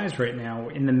these guys right now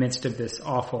in the midst of this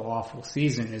awful, awful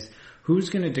season is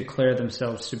who's going to declare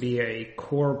themselves to be a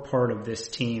core part of this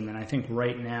team. And I think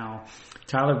right now,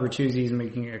 Tyler Bertuzzi is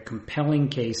making a compelling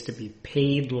case to be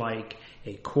paid like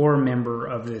a core member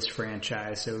of this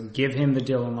franchise. So give him the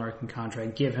Dylan Larkin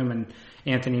contract, give him an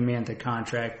Anthony Mantha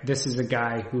contract. This is a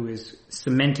guy who is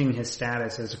cementing his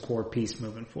status as a core piece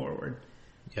moving forward.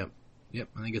 Yep,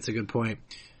 I think it's a good point.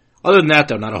 Other than that,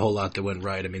 though, not a whole lot that went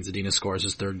right. I mean, Zadina scores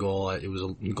his third goal. It was a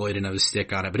goal he didn't have his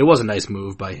stick on it, but it was a nice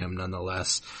move by him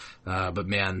nonetheless. But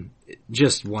man,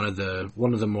 just one of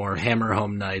the more hammer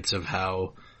home nights of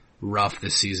how rough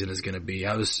this season is going to be.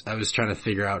 I was trying to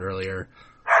figure out earlier,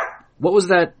 what was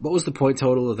the point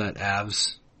total of that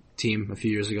Avs team a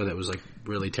few years ago that was like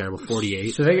really terrible?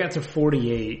 48. So they got to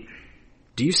 48.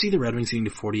 Do you see the Red Wings getting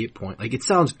to 48 points? Like, it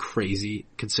sounds crazy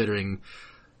considering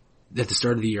at the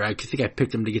start of the year, I think I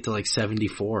picked them to get to like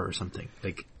 74 or something.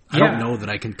 Like, I don't know that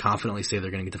I can confidently say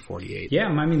they're going to get to 48. Yeah,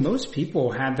 I mean, most people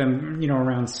had them,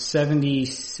 around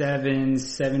 77,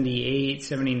 78,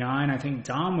 79. I think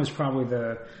Dom was probably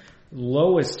the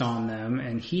lowest on them,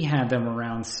 and he had them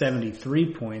around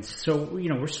 73 points. So,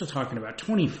 we're still talking about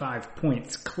 25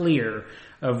 points clear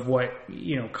of what,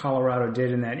 Colorado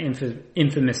did in that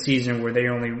infamous season where they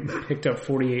only picked up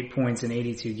 48 points in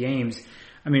 82 games.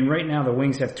 I mean, right now the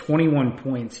Wings have 21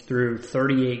 points through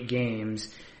 38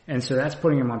 games, and so that's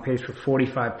putting them on pace for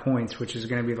 45 points, which is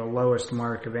going to be the lowest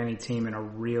mark of any team in a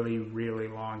really, really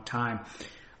long time.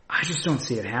 I just don't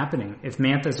see it happening. If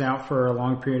Mantha's out for a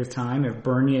long period of time, if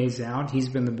Bernier's out, he's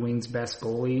been the Wings' best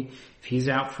goalie. If he's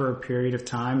out for a period of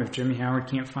time, if Jimmy Howard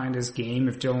can't find his game,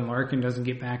 if Dylan Larkin doesn't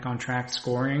get back on track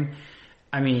scoring,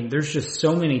 I mean, there's just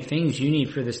so many things you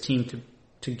need for this team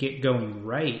to get going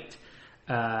right,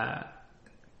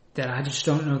 that I just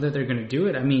don't know that they're going to do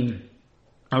it. I mean,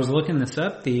 I was looking this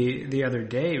up the other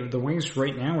day. The Wings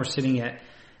right now are sitting at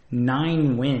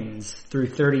 9 wins through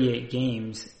 38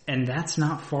 games, and that's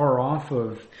not far off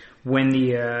of when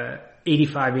the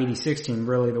 85-86 team,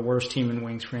 really the worst team in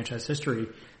Wings franchise history,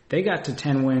 they got to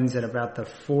 10 wins at about the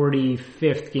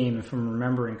 45th game, if I'm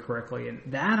remembering correctly. And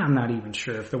that I'm not even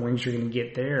sure if the Wings are going to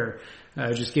get there,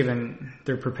 just given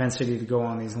their propensity to go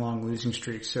on these long losing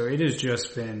streaks. So it has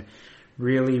just been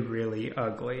really, really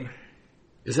ugly.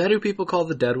 Is that who people call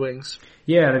the Dead Wings?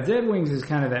 Yeah, the Dead Wings is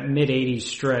kind of that mid-'80s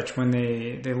stretch when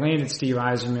they landed Steve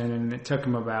Yzerman, and it took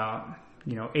them about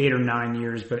 8 or 9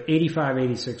 years, but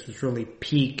 85-86 was really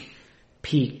peak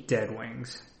Dead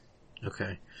Wings.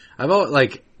 Okay.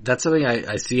 That's something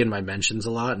I see in my mentions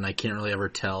a lot, and I can't really ever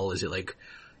tell, is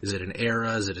it an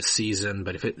era, is it a season,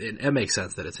 but if it makes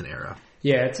sense that it's an era.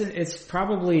 Yeah, it's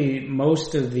probably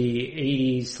most of the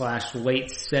 80s / late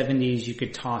 70s you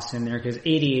could toss in there, because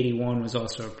 80-81 was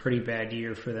also a pretty bad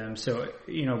year for them. So,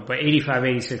 but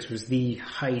 85-86 was the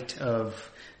height of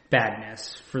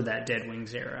badness for that Dead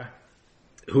Wings era.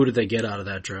 Who did they get out of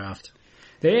that draft?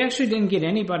 They actually didn't get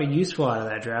anybody useful out of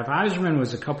that draft. Yzerman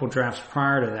was a couple drafts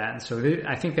prior to that, and so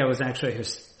I think that was actually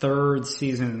his third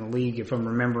season in the league, if I'm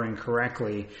remembering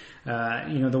correctly.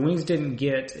 The Wings didn't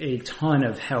get a ton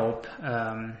of help,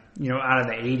 out of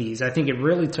the 80s. I think it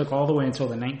really took all the way until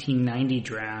the 1990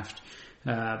 draft,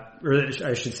 or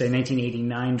I should say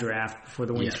 1989 draft, before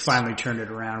the Wings finally turned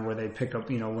it around, where they picked up,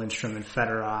 Lindstrom and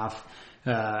Fedorov,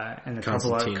 and a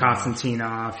couple of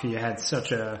Konstantinov. You had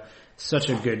such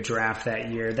a good draft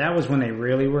that year. That was when they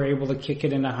really were able to kick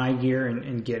it into high gear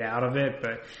and get out of it.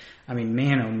 But I mean,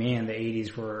 man, oh man, the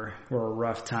 80s were a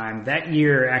rough time. That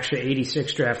year, actually,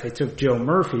 86 draft, they took Joe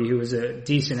Murphy, who was a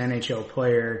decent NHL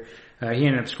player. He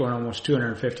ended up scoring almost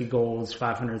 250 goals,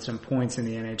 500 some points in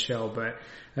the NHL, but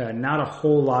not a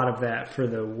whole lot of that for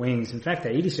the Wings. In fact, the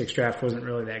 86 draft wasn't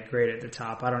really that great at the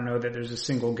top. I don't know that there's a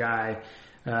single guy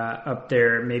up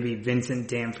there. Maybe Vincent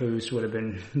Damphousse would have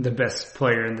been the best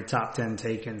player in the top 10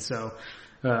 taken. So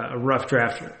a rough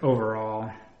draft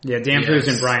overall. Yeah, Damphousse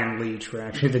and Brian Leetch were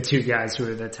actually the two guys who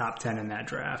were the top 10 in that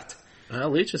draft.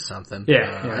 Leetch is something.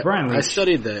 Yeah, Brian Leetch. I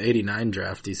studied the 89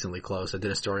 draft decently close. I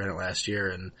did a story on it last year,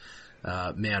 and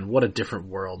man, what a different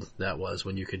world that was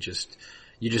when you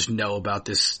just know about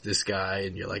this guy,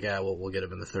 and you're like, we'll get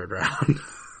him in the third round.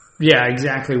 Yeah,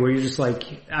 exactly. Where you're just like,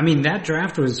 I mean, that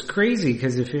draft was crazy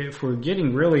because if we're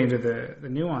getting really into the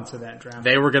nuance of that draft,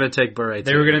 they were going to take Bure.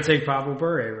 They were going to take Pavel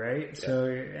Bure, right? Yeah. So,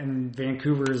 and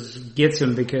Vancouver's gets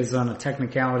him because on a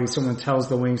technicality, someone tells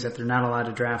the Wings that they're not allowed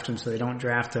to draft him, so they don't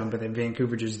draft him. But then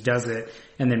Vancouver just does it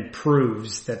and then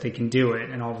proves that they can do it,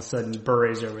 and all of a sudden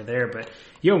Bure's over there. But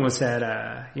you almost had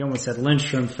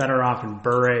Lindstrom, Fedorov, and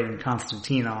Bure and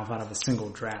Konstantinov out of a single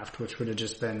draft, which would have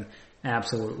just been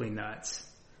absolutely nuts.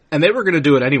 And they were going to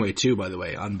do it anyway, too, by the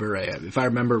way, on Bure. If I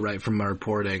remember right from my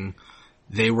reporting,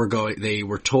 they were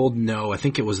told no. I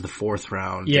think it was the 4th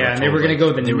round. Yeah, and they were going to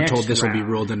go the next round. They were told this would be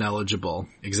ruled ineligible.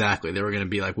 Exactly. They were going to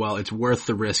be like, well, it's worth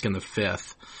the risk in the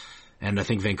 5th. And I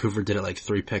think Vancouver did it like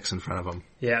 3 picks in front of them.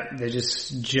 Yeah, they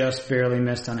just barely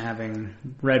missed on having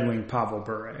Red Wing Pavel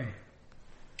Bure.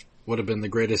 Would have been the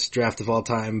greatest draft of all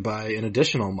time by an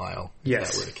additional mile. Yes,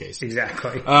 if that were the case.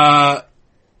 Exactly.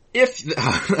 If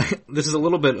this is a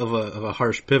little bit of a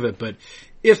harsh pivot, but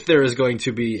if there is going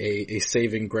to be a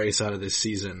saving grace out of this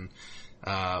season,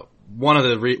 one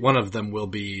of them will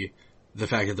be the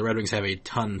fact that the Red Wings have a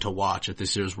ton to watch at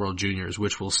this year's World Juniors,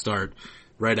 which will start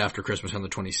right after Christmas on the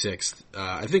 26th.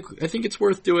 I think it's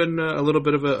worth doing a little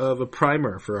bit of a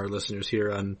primer for our listeners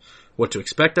here on what to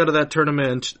expect out of that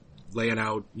tournament, laying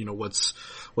out,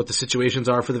 what the situations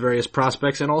are for the various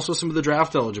prospects, and also some of the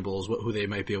draft eligibles, who they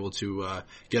might be able to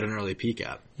get an early peek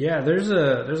at. Yeah, there's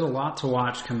a lot to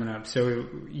watch coming up. So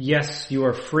yes, you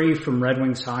are free from Red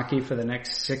Wings hockey for the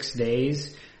next 6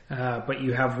 days, but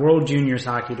you have World Juniors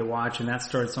hockey to watch, and that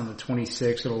starts on the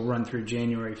 26th. It'll run through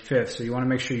January 5th, so you want to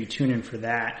make sure you tune in for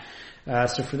that.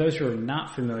 So for those who are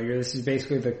not familiar, this is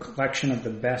basically the collection of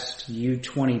the best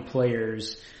U20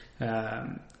 players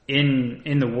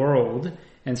in the world.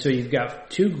 And so you've got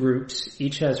 2 groups,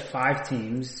 each has 5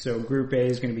 teams. So Group A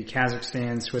is going to be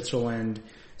Kazakhstan, Switzerland,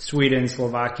 Sweden,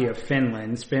 Slovakia,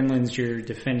 Finland. Finland's your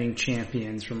defending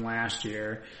champions from last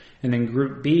year. And then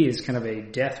Group B is kind of a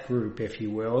death group, if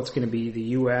you will. It's going to be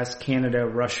the US, Canada,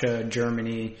 Russia,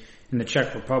 Germany, and the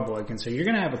Czech Republic. And so you're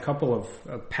going to have a couple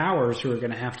of powers who are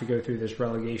going to have to go through this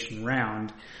relegation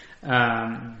round.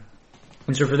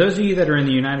 And so for those of you that are in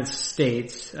the United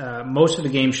States, most of the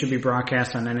games should be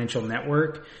broadcast on NHL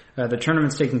Network. The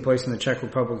tournament's taking place in the Czech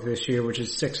Republic this year, which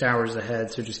is 6 hours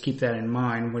ahead, so just keep that in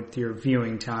mind with your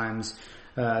viewing times.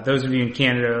 Those of you in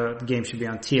Canada, the game should be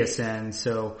on TSN,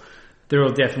 so there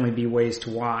will definitely be ways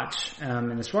to watch.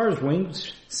 And as far as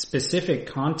Wings-specific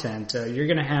content, you're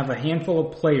going to have a handful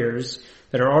of players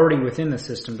that are already within the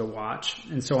system to watch.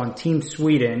 And so on Team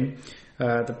Sweden,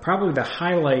 probably the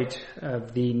highlight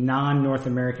of the non-North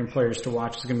American players to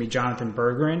watch is going to be Jonathan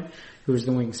Berggren, who's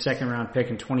the Wings' 2nd-round pick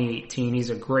in 2018. He's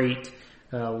a great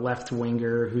left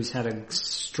winger who's had a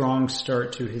strong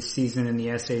start to his season in the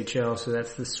SHL, so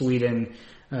that's the Sweden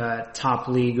top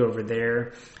league over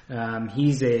there.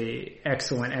 He's a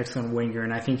excellent winger,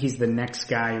 and I think he's the next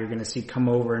guy you're going to see come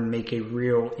over and make a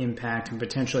real impact and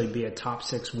potentially be a top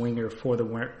 6 winger for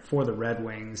the Red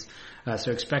Wings.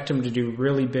 So expect him to do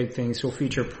really big things. He'll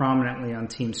feature prominently on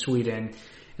Team Sweden.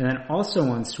 And then also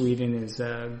on Sweden is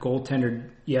goaltender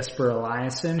Jesper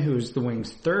Eliasson, who's the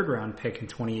Wings' 3rd-round pick in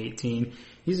 2018.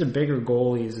 He's a bigger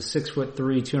goalie. He's a 6'3",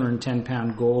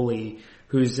 210-pound goalie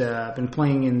who's been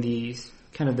playing in the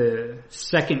kind of the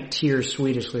 2nd-tier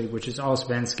Swedish league, which is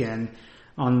Allsvenskan,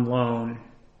 on loan.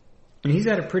 And he's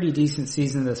had a pretty decent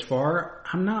season thus far.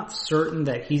 I'm not certain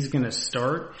that he's going to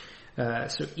start.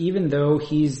 So even though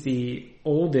he's the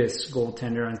oldest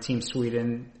goaltender on Team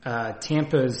Sweden,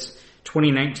 Tampa's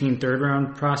 2019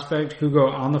 3rd-round prospect,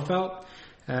 Hugo Alnefelt,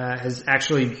 has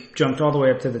actually jumped all the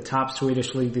way up to the top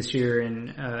Swedish league this year in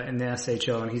the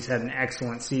SHL, and he's had an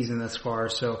excellent season thus far.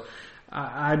 So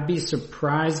I'd be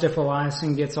surprised if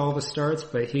Eliasson gets all the starts,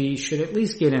 but he should at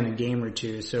least get in a game or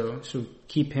two. So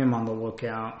keep him on the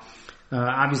lookout.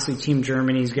 Obviously, Team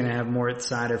Germany is going to have Moritz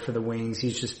Seider for the Wings.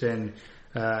 He's just been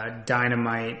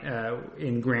dynamite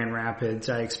in Grand Rapids.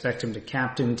 I expect him to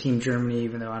captain Team Germany,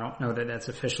 even though I don't know that that's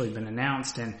officially been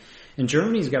announced. And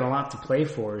Germany's got a lot to play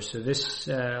for. So this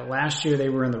last year they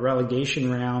were in the relegation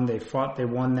round. They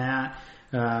won that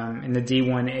in the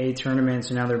D1A tournament.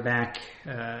 So now they're back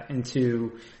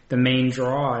into the main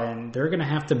draw, and they're going to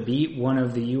have to beat one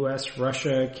of the U.S.,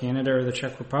 Russia, Canada, or the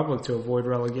Czech Republic to avoid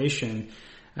relegation.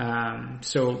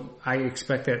 So I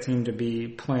expect that team to be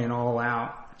playing all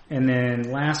out. And then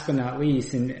last but not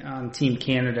least, on Team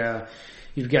Canada,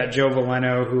 you've got Joe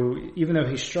Veleno, who, even though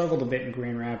he struggled a bit in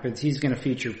Grand Rapids, he's going to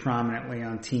feature prominently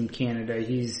on Team Canada.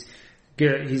 He's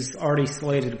good. He's already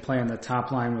slated to play on the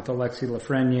top line with Alexis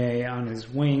Lafreniere on his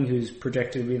wing, who's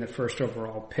projected to be the 1st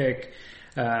overall pick.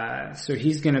 So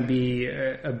he's going to be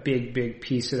a big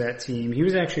piece of that team. He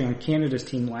was actually on Canada's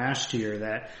team last year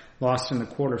that lost in the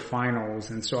quarterfinals,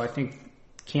 and so I think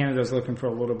Canada's looking for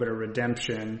a little bit of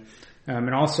redemption.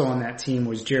 And also on that team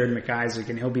was Jared McIsaac,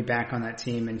 and he'll be back on that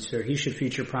team, and so he should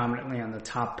feature prominently on the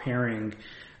top pairing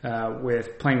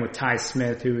with playing with Ty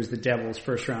Smith, who was the Devils'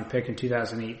 first-round pick in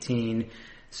 2018.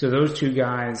 So those two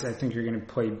guys, I think, are going to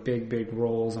play big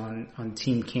roles on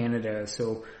Team Canada.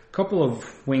 So a couple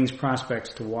of Wings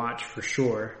prospects to watch for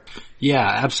sure. Yeah,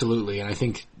 absolutely, and I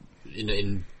think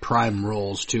in prime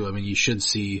roles too. I mean, you should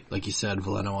see, like you said,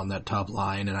 Veleno on that top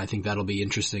line, and I think that'll be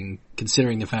interesting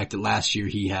considering the fact that last year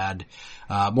he had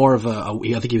more of I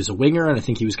think he was a winger, and I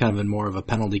think he was kind of in more of a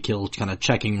penalty kill kind of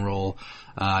checking role.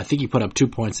 I think he put up 2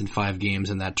 points in 5 games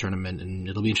in that tournament, and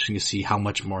it'll be interesting to see how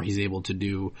much more he's able to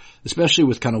do, especially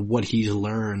with kind of what he's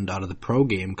learned out of the pro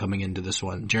game coming into this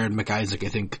one. Jared McIsaac, I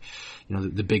think,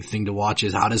 the big thing to watch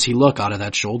is how does he look out of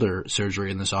that shoulder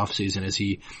surgery in this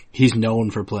offseason? He's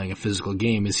known for playing a physical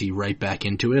game. Is he right back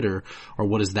into it, or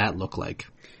what does that look like?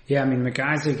 Yeah, I mean,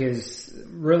 McIsaac is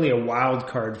really a wild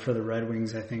card for the Red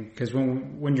Wings, I think, because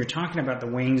when you're talking about the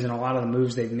Wings and a lot of the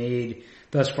moves they've made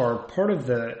thus far, part of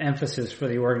the emphasis for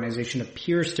the organization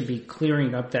appears to be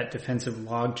clearing up that defensive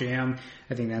logjam.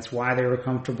 I think that's why they were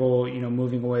comfortable,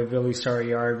 moving away Vili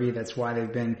Saarijarvi. That's why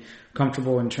they've been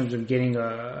comfortable in terms of getting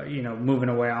moving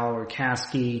away Oliver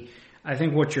Kasky. I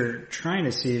think what you're trying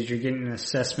to see is you're getting an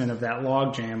assessment of that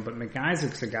logjam, but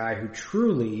McIsaac's a guy who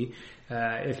truly,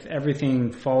 if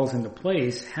everything falls into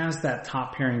place, has that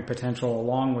top pairing potential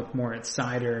along with Moritz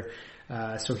Seider.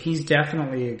 So he's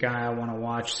definitely a guy I want to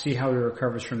watch, see how he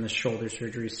recovers from this shoulder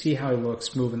surgery, see how he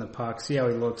looks moving the puck, see how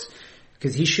he looks,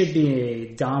 because he should be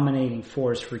a dominating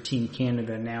force for Team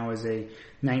Canada now as a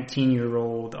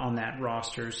 19-year-old on that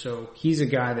roster. So he's a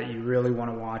guy that you really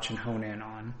want to watch and hone in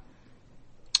on.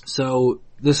 So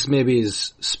this maybe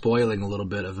is spoiling a little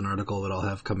bit of an article that I'll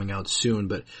have coming out soon,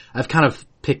 but I've kind of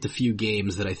picked a few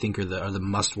games that I think are the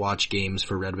must-watch games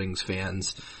for Red Wings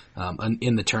fans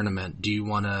in the tournament. Do you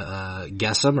want to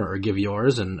guess them or give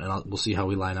yours, and we'll see how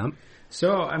we line up?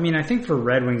 So, I mean, I think for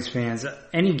Red Wings fans,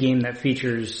 any game that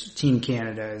features Team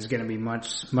Canada is going to be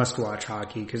must-watch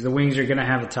hockey, because the Wings are going to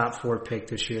have a top 4 pick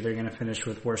this year. They're going to finish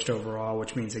with worst overall,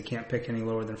 which means they can't pick any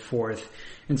lower than 4th.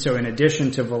 And so in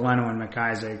addition to Veleno and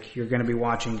McIsaac, you're going to be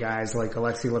watching guys like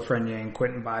Alexis Lafreniere and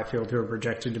Quinton Byfield, who are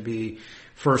projected to be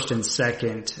 1st and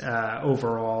 2nd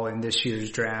overall in this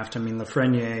year's draft. I mean,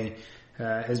 Lafreniere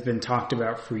has been talked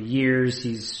about for years.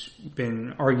 He's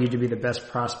been argued to be the best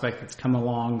prospect that's come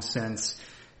along since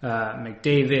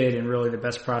McDavid, and really the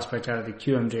best prospect out of the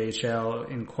QMJHL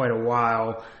in quite a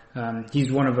while.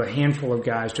 He's one of a handful of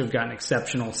guys to have gotten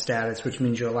exceptional status, which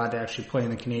means you're allowed to actually play in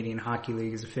the Canadian Hockey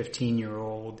League as a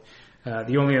 15-year-old.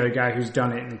 The only other guy who's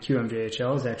done it in the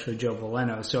QMJHL is actually Joe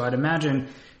Veleno. So I'd imagine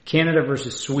Canada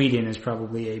versus Sweden is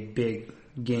probably a big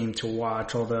game to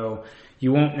watch, although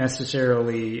you won't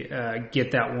necessarily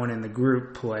get that one in the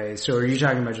group play. So are you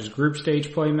talking about just group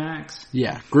stage play, Max?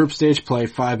 Yeah, group stage play,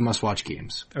 5 must-watch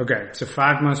games. Okay, so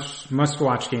 5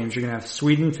 must-watch games. You're going to have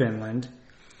Sweden, Finland.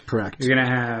 Correct. You're going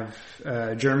to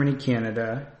have Germany,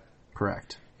 Canada.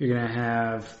 Correct. You're going to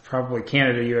have probably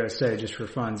Canada, USA, just for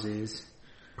funsies.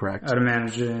 Correct. I'd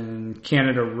imagine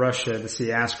Canada, Russia to see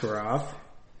Askarov.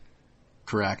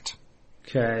 Correct.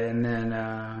 Okay, and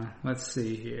then let's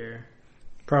see here.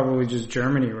 Probably just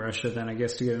Germany, Russia, then I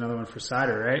guess to get another one for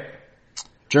Seider, right?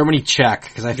 Germany, Czech,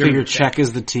 because I figure Czech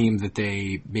is the team that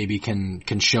they maybe can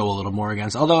show a little more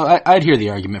against. Although I'd hear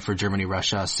the argument for Germany,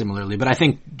 Russia similarly, but I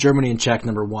think Germany and Czech,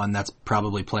 number 1, that's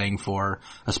probably playing for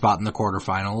a spot in the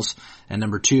quarterfinals. And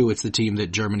number 2, it's the team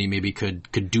that Germany maybe could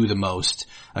do the most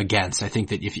against. I think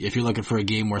that if you're looking for a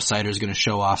game where Seider's going to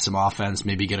show off some offense,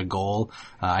 maybe get a goal,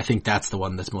 I think that's the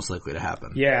one that's most likely to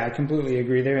happen. Yeah, I completely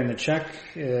agree there. And the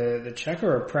Czech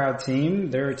are a proud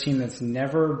team. They're a team that's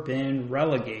never been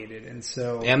relegated,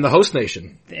 and the host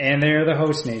nation. And they're the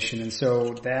host nation. And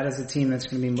so that is a team that's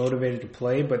going to be motivated to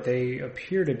play, but they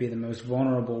appear to be the most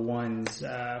vulnerable ones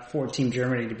for Team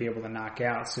Germany to be able to knock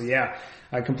out. So yeah,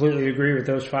 I completely agree with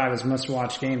those 5 as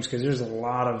must-watch games, because there's a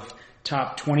lot of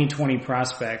top 2020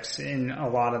 prospects in a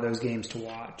lot of those games to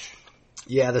watch.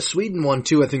 Yeah, the Sweden one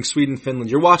too. I think Sweden, Finland.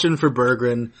 You're watching for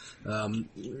Berggren.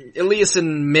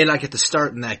 Eliasson may not get to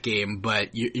start in that game, but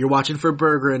you're watching for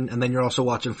Berggren, and then you're also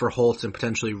watching for Holtz and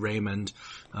potentially Raymond.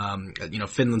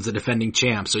 Finland's the defending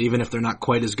champ, so even if they're not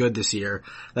quite as good this year,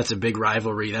 that's a big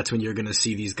rivalry. That's when you're going to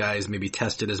see these guys maybe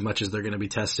tested as much as they're going to be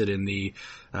tested in the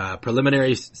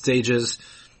preliminary stages.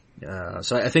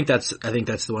 So I think that's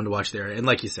the one to watch there. And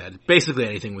like you said, basically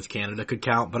anything with Canada could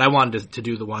count, but I wanted to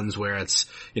do the ones where it's,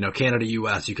 Canada,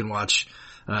 US. You can watch,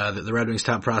 the Red Wings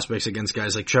top prospects against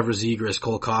guys like Trevor Zegras,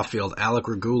 Cole Caulfield, Alec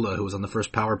Regula, who was on the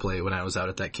first power play when I was out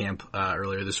at that camp,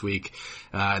 earlier this week.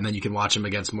 And then you can watch him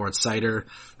against Moritz Seider,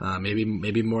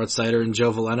 maybe Moritz Seider and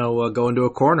Joe Veleno, go into a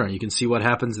corner. You can see what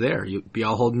happens there. You'd be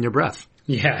all holding your breath.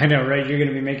 Yeah, I know, right? You're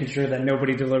going to be making sure that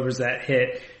nobody delivers that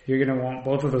hit. You're going to want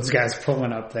both of those guys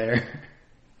pulling up there.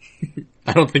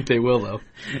 I don't think they will, though.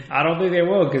 I don't think they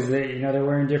will because they're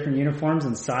wearing different uniforms,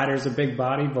 and Sider's a big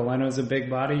body, Veleno's a big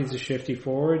body, he's a shifty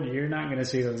forward. You're not going to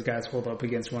see those guys hold up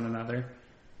against one another.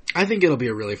 I think it'll be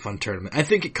a really fun tournament. I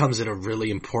think it comes at a really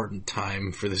important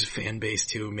time for this fan base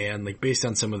too, man. Like based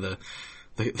on some of the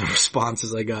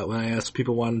responses I got when I asked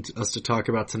people wanted us to talk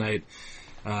about tonight.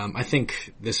 I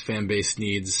think this fan base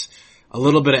needs a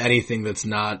little bit of anything that's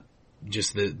not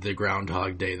just the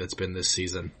Groundhog Day that's been this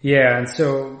season. Yeah, and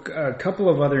so a couple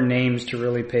of other names to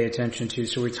really pay attention to.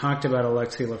 So we talked about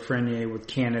Alexis Lafreniere with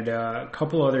Canada, a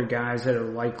couple other guys that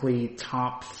are likely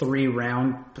top 3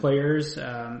 round players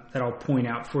that I'll point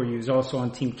out for you is also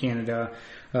on Team Canada.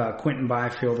 Quinton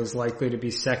Byfield is likely to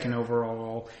be second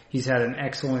overall. He's had an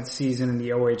excellent season in the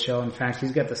OHL. In fact,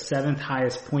 he's got the 7th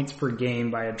highest points per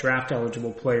game by a draft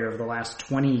eligible player of the last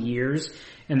 20 years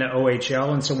in the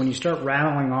OHL. And so when you start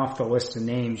rattling off the list of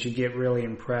names, you get really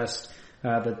impressed.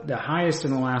 The highest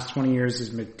in the last 20 years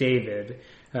is McDavid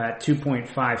at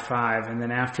 2.55. And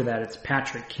then after that, it's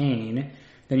Patrick Kane.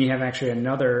 Then you have actually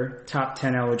another top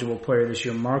 10 eligible player this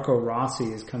year. Marco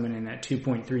Rossi is coming in at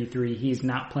 2.33. He's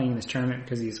not playing in this tournament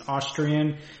because he's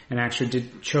Austrian and actually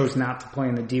chose not to play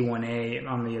in the D1A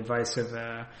on the advice of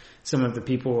some of the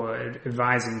people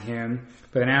advising him.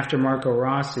 But then after Marco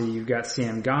Rossi, you've got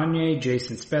Sam Gagne,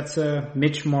 Jason Spezza,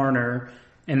 Mitch Marner,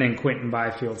 and then Quinton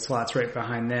Byfield slots right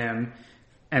behind them.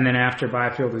 And then after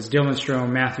Byfield is Dylan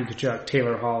Strome, Matthew Tkachuk,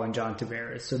 Taylor Hall, and John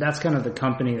Tavares. So that's kind of the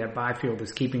company that Byfield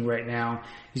is keeping right now.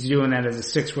 He's doing that as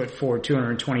a 6'4",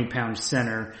 220-pound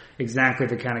center. Exactly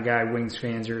the kind of guy Wings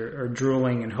fans are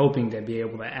drooling and hoping to be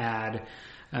able to add.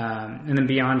 And then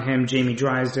beyond him, Jamie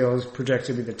Drysdale is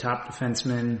projected to be the top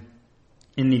defenseman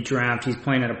in the draft. He's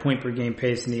playing at a point per game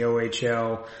pace in the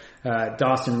OHL.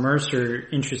 Dawson Mercer,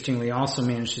 interestingly, also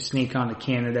managed to sneak onto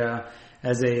Canada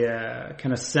as a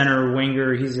kind of center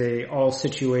winger. He's a all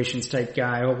situations type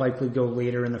guy. He'll likely go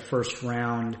later in the first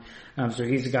round. So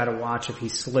he's a guy to watch if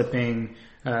he's slipping.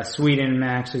 Sweden,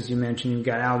 Max, as you mentioned, you've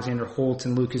got Alexander Holt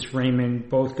and Lucas Raymond.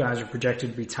 Both guys are projected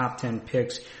to be top 10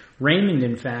 picks. Raymond,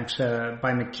 in fact,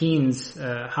 by McKean's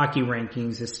hockey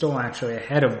rankings, is still actually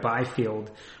ahead of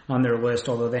Byfield on their list,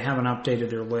 although they haven't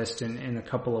updated their list in a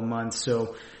couple of months.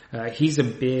 So he's a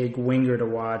big winger to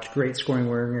watch, great scoring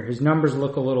winger. His numbers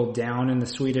look a little down in the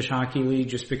Swedish Hockey League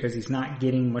just because he's not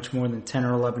getting much more than 10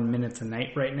 or 11 minutes a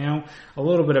night right now. A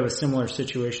little bit of a similar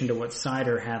situation to what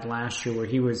Seider had last year where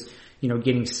he was,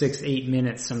 getting 6-8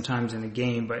 minutes sometimes in a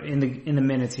game, but in the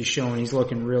minutes he's showing, he's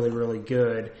looking really, really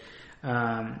good.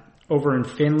 Over in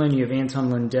Finland, you have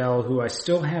Anton Lundell, who I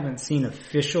still haven't seen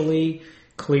officially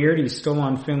cleared. He's still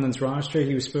on Finland's roster.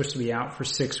 He was supposed to be out for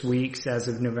 6 weeks as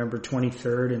of November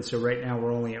 23rd, and so right now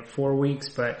we're only at 4 weeks,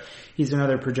 but he's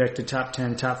another projected top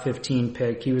 10, top 15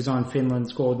 pick. He was on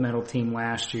Finland's gold medal team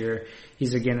last year.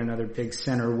 He's again another big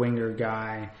center winger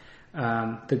guy.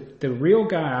 The real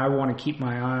guy I want to keep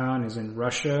my eye on is in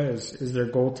Russia, is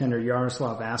their goaltender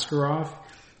Yaroslav Askarov.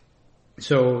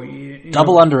 So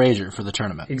double underager for the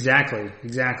tournament. Exactly.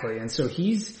 And so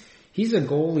he's a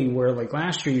goalie where, like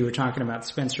last year you were talking about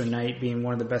Spencer Knight being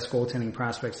one of the best goaltending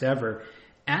prospects ever.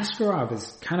 Askarov is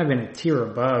kind of in a tier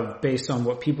above based on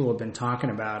what people have been talking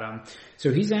about him.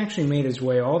 So he's actually made his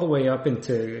way all the way up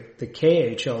into the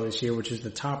KHL this year, which is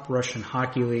the top Russian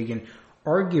hockey league and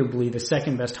arguably the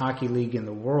second best hockey league in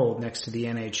the world next to the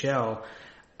NHL.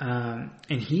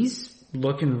 And he's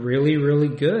looking really, really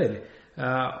good.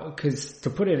 Cause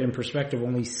to put it in perspective,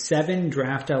 only 7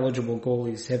 draft eligible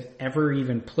goalies have ever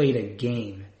even played a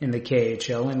game in the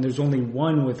KHL, and there's only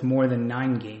one with more than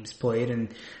 9 games played,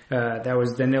 and, that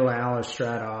was Danila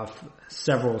Alistratov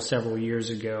several years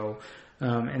ago.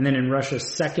 And then in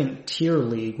Russia's second tier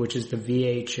league, which is the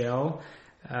VHL,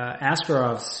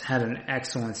 Askarov's had an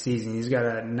excellent season. He's got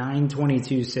a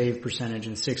 .922 save percentage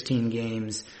in 16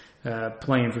 games,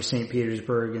 playing for St.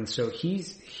 Petersburg, and so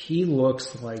he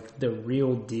looks like the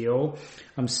real deal.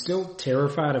 I'm still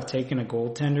terrified of taking a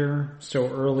goaltender so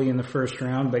early in the first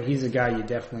round, but he's a guy you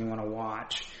definitely want to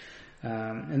watch.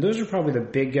 And those are probably the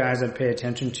big guys I'd pay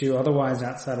attention to. Otherwise,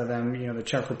 outside of them, the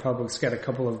Czech Republic's got a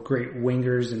couple of great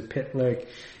wingers in Pitlick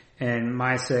and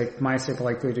Mysick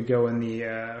likely to go in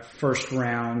the first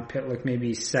round, Pitlick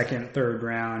maybe second, third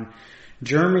round.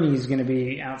 Germany is going to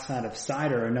be outside of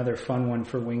Seider, another fun one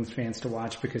for Wings fans to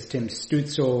watch because Tim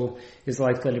Stützle is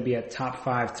likely to be a top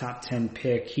 5, top 10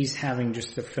 pick. He's having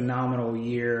just a phenomenal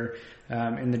year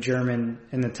in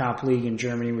the top league in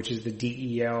Germany, which is the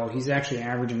DEL. He's actually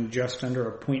averaging just under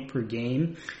a point per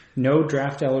game. No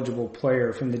draft eligible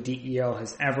player from the DEL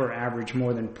has ever averaged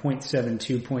more than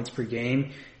 0.72 points per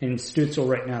game, and Stützle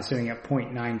right now sitting at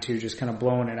 0.92, just kind of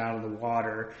blowing it out of the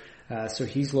water. So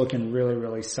he's looking really,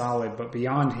 really solid. But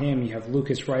beyond him, you have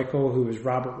Lukas Reichel, who is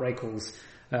Robert Reichel's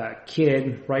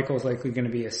kid. Reichel's likely going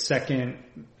to be a second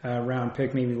round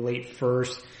pick, maybe late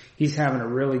first. He's having a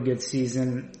really good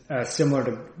season, similar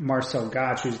to Marcel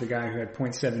Gotch, who's the guy who had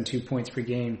 0.72 points per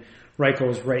game.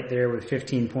 Reichel's right there with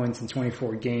 15 points in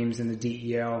 24 games in the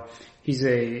DEL. He's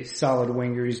a solid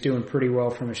winger. He's doing pretty well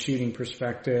from a shooting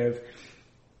perspective.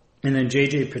 And then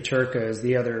JJ Peterka is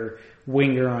the other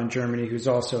winger on Germany, who's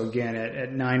also, again,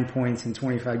 at 9 points in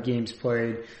 25 games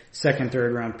played, second,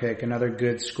 third round pick, another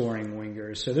good scoring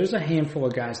winger. So there's a handful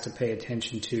of guys to pay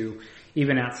attention to,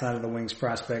 even outside of the Wings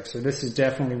prospects. So this is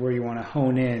definitely where you want to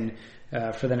hone in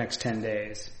for the next 10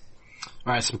 days.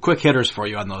 All right, some quick hitters for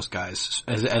you on those guys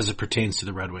as it pertains to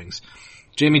the Red Wings.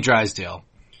 Jamie Drysdale.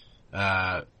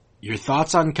 Your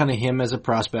thoughts on kind of him as a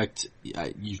prospect?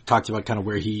 You talked about kind of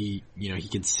where he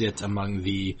could sit among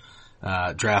the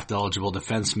draft eligible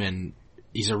defensemen.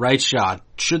 He's a right shot.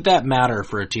 Should that matter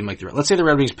for a team like the Red? Let's say the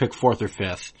Red Wings pick 4th or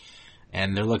 5th,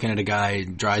 and they're looking at a guy,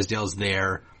 Drysdale's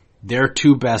there. Their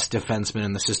two best defensemen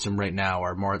in the system right now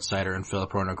are Moritz Seider and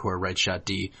Philip Hronek, who are right shot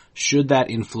D. Should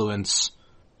that influence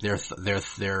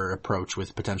their approach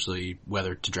with potentially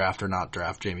whether to draft or not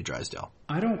draft Jamie Drysdale?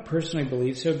 I don't personally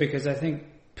believe so, because I think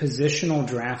positional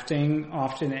drafting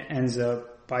often ends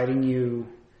up biting you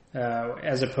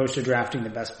as opposed to drafting the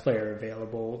best player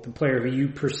available, the player who you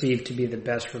perceive to be the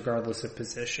best regardless of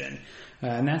position.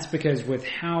 And that's because with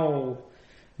how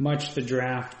much the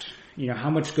draft, how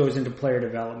much goes into player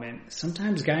development,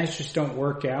 sometimes guys just don't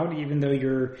work out even though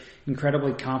you're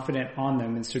incredibly confident on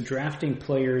them. And so drafting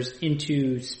players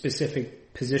into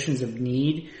specific positions of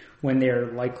need when they're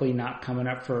likely not coming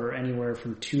up for anywhere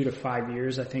from 2 to 5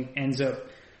 years, I think ends up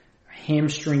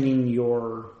hamstringing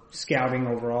your scouting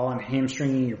overall and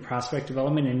hamstringing your prospect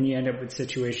development, and you end up with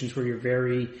situations where you're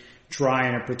very dry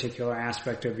in a particular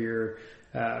aspect of your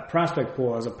prospect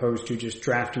pool as opposed to just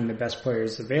drafting the best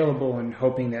players available and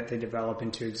hoping that they develop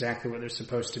into exactly what they're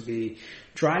supposed to be.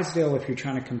 Drysdale, if you're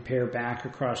trying to compare back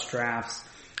across drafts,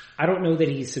 I don't know that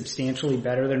he's substantially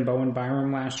better than Bowen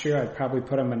Byram last year. I'd probably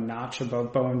put him a notch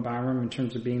above Bowen Byram in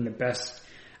terms of being the best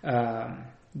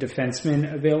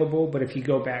defenseman available. But if you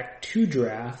go back 2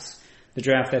 drafts, the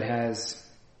draft that has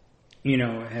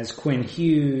Quinn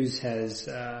Hughes, has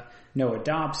Noah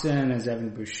Dobson, has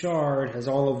Evan Bouchard, has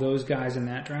all of those guys in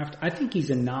that draft, I think he's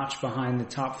a notch behind the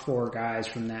top 4 guys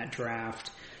from that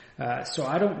draft. So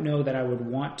I don't know that I would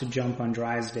want to jump on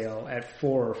Drysdale at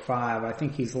 4 or 5. I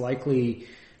think he's likely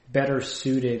better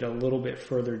suited a little bit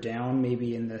further down,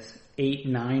 maybe in the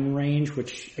 8-9 range,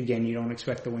 which again, you don't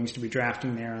expect the Wings to be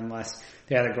drafting there unless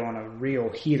they either go on a real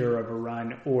heater of a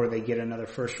run or they get another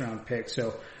first round pick.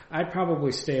 So I'd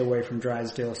probably stay away from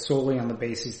Drysdale solely on the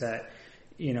basis that,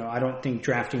 I don't think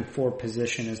drafting for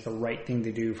position is the right thing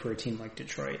to do for a team like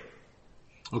Detroit.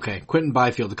 Okay. Quentin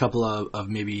Byfield, a couple of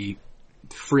maybe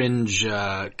fringe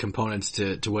components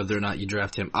to whether or not you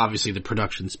draft him. Obviously the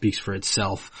production speaks for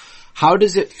itself. How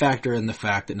does it factor in the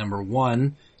fact that, number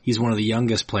one, he's one of the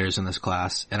youngest players in this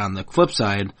class, and on the flip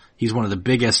side, he's one of the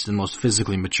biggest and most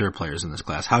physically mature players in this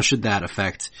class? How should that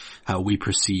affect how we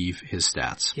perceive his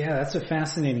stats? Yeah, that's a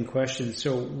fascinating question.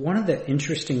 So one of the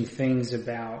interesting things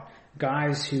about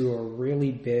guys who are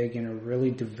really big and are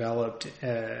really developed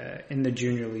in the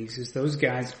junior leagues is those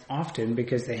guys often,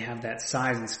 because they have that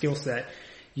size and skill set,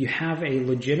 you have a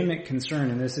legitimate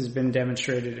concern, and this has been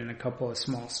demonstrated in a couple of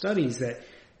small studies, that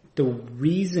the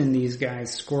reason these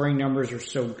guys' scoring numbers are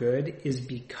so good is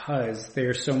because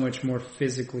they're so much more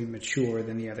physically mature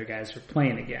than the other guys they're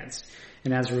playing against.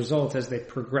 And as a result, as they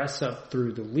progress up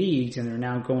through the leagues and they're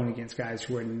now going against guys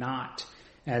who are not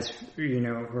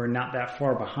who are not that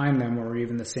far behind them or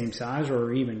even the same size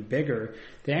or even bigger,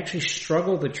 they actually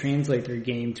struggle to translate their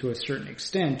game to a certain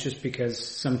extent just because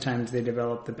sometimes they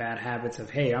develop the bad habits of,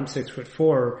 hey, I'm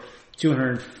 6'4",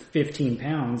 215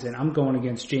 pounds, and I'm going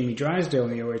against Jamie Drysdale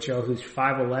in the OHL, who's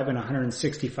 5'11",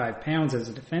 165 pounds as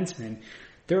a defenseman.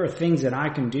 There are things that I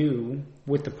can do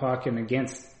with the puck and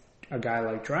against a guy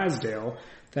like Drysdale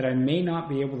that I may not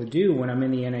be able to do when I'm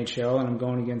in the NHL and I'm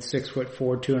going against 6'4",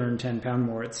 210-pound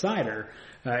Moritz Seider.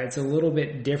 It's a little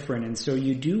bit different, and so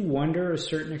you do wonder to a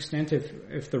certain extent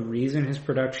if the reason his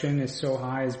production is so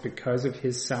high is because of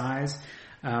his size.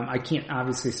 I can't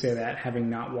obviously say that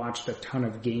having not watched a ton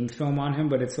of game film on him,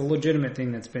 but it's a legitimate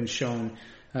thing that's been shown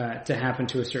to happen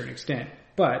to a certain extent.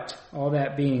 But all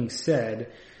that being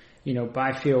said,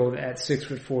 Byfield at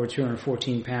 6'4",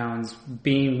 214 pounds,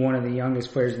 being one of the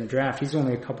youngest players in the draft, he's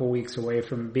only a couple weeks away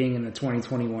from being in the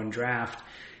 2021 draft.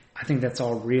 I think that's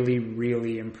all really,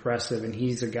 really impressive, and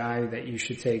he's a guy that you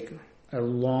should take a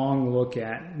long look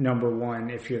at, number one,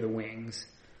 if you're the Wings.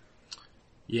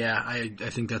 Yeah, I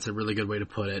think that's a really good way to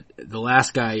put it. The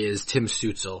last guy is Tim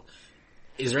Stützle.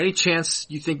 Is there any chance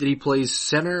you think that he plays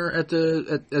center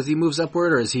as he moves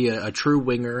upward, or is he a true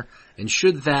winger? And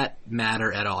should that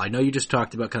matter at all? I know you just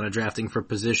talked about kind of drafting for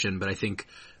position, but I think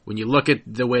when you look at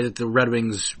the way that the Red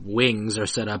Wings wings are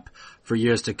set up for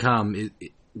years to come,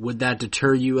 would that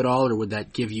deter you at all, or would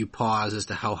that give you pause as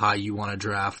to how high you want to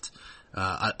draft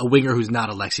a winger who's not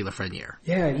Alexis Lafreniere?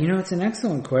 Yeah, it's an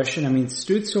excellent question. I mean,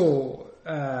 Stützle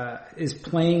is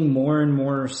playing more and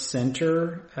more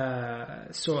center,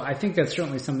 so I think that's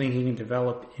certainly something he can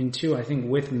develop into. I think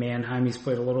with Mannheim, he's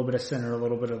played a little bit of center, a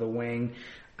little bit of the wing.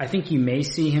 I think you may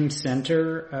see him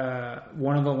center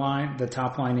one of the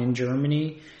top line in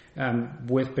Germany,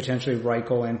 with potentially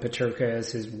Reichel and Peterka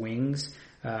as his wings.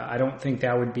 I don't think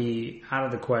that would be out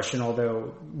of the question,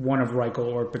 although one of Reichel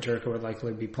or Peterka would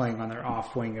likely be playing on their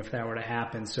off wing if that were to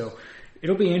happen. So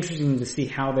it'll be interesting to see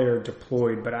how they're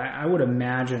deployed, but I would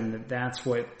imagine that that's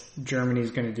what Germany's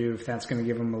going to do if that's going to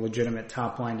give them a legitimate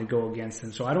top line to go against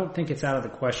them. So I don't think it's out of the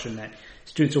question that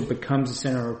Stützle becomes a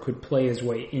center or could play his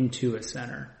way into a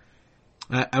center.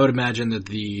 I would imagine that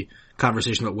the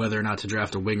conversation about whether or not to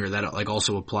draft a winger, that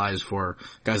also applies for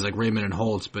guys like Raymond and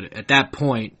Holtz, but at that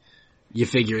point, you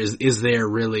figure, is there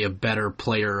really a better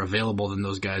player available than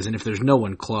those guys? And if there's no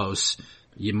one close,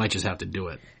 you might just have to do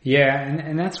it. Yeah,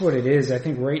 and that's what it is. I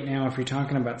think right now, if you're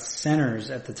talking about centers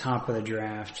at the top of the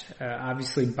draft,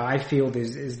 obviously Byfield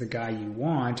is the guy you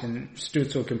want, and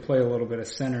Stützle can play a little bit of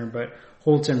center, but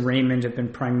Holtz and Raymond have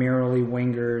been primarily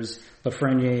wingers.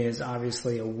 Lafreniere is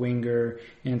obviously a winger.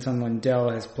 Anton Lundell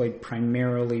has played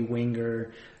primarily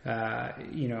winger.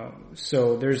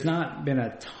 So there's not been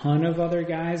a ton of other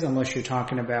guys unless you're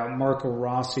talking about Marco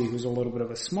Rossi, who's a little bit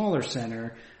of a smaller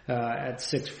center, at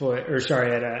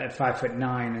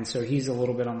 5'9", and so he's a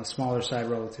little bit on the smaller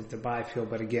side relative to Byfield.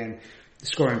 But again, the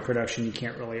scoring production you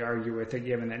can't really argue with it,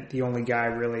 given that the only guy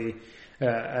really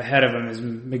ahead of him is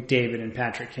McDavid and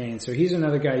Patrick Kane. So he's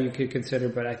another guy you could consider.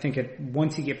 But I think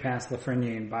once you get past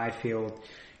Lafreniere and Byfield,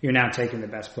 you're now taking the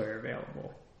best player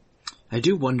available. I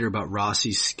do wonder about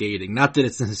Rossi's skating. Not that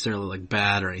it's necessarily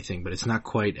bad or anything, but it's not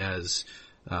quite as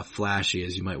flashy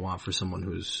as you might want for someone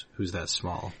who's that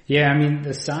small. Yeah, I mean,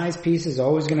 the size piece is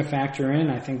always going to factor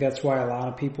in. I think that's why a lot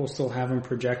of people still have him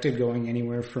projected going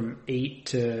anywhere from 8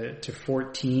 to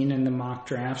 14 in the mock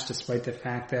drafts, despite the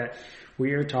fact that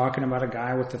we are talking about a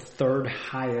guy with the third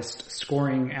highest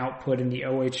scoring output in the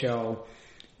OHL,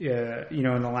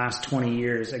 in the last 20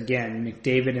 years. Again,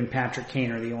 McDavid and Patrick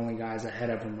Kane are the only guys ahead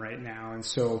of him right now. And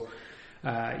so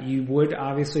you would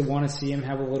obviously want to see him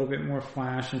have a little bit more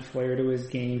flash and flair to his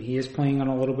game. He is playing on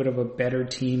a little bit of a better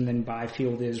team than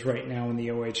Byfield is right now in the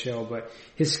OHL, but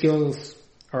his skills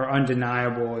are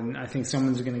undeniable, and I think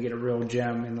someone's going to get a real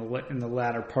gem in the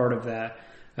latter part of that,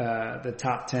 the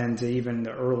top 10 to even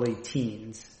the early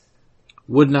teens.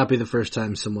 Would not be the first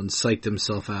time someone psyched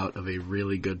himself out of a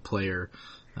really good player,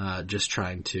 just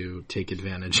trying to take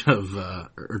advantage of,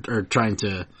 or trying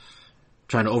to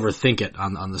overthink it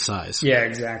on the size. Yeah,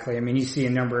 exactly. I mean, you see a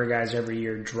number of guys every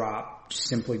year drop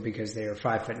simply because they are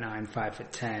 5'9",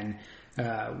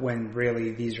 5'10", when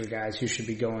really these are guys who should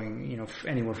be going,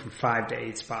 anywhere from 5 to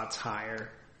 8 spots higher.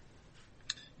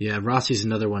 Yeah, Rossi's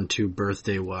another one too,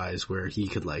 birthday wise, where he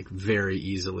could very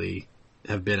easily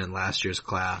have been in last year's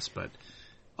class, but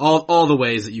all the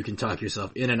ways that you can talk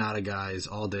yourself in and out of guys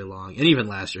all day long, and even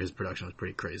last year his production was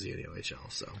pretty crazy in the OHL.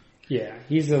 So yeah,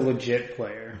 he's a legit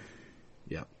player.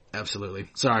 Yeah, absolutely.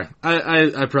 Sorry,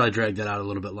 I probably dragged that out a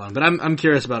little bit long, but I'm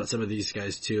curious about some of these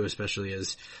guys too, especially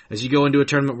as you go into a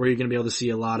tournament where you're going to be able to see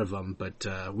a lot of them. But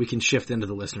we can shift into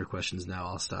the listener questions now.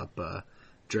 I'll stop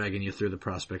dragging you through the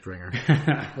prospect ringer.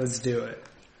 Let's do it.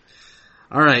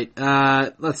 All right,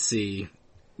 let's see.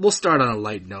 We'll start on a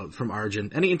light note from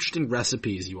Arjun. Any interesting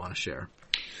recipes you want to share?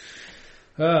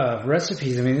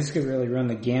 Recipes. I mean, this could really run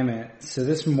the gamut. So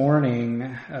this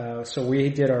morning, so we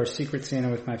did our Secret Santa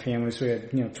with my family. So we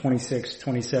had, 26,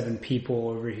 27 people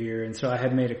over here. And so I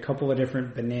had made a couple of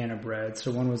different banana breads.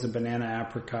 So one was a banana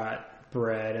apricot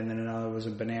bread, and then another was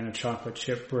a banana chocolate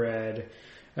chip bread.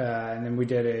 And then we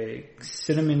did a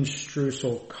cinnamon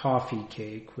streusel coffee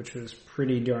cake, which was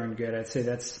pretty darn good. I'd say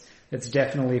that's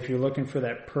definitely, if you're looking for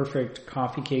that perfect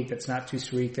coffee cake that's not too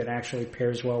sweet, that actually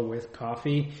pairs well with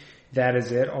coffee, that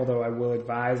is it. Although I will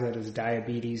advise that is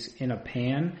diabetes in a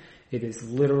pan. It is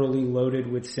literally loaded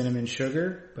with cinnamon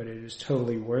sugar, but it is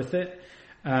totally worth it.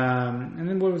 And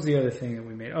then what was the other thing that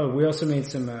we made? Oh, we also made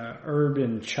some herb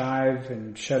and chive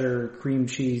and cheddar cream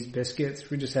cheese biscuits.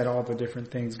 We just had all the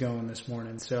different things going this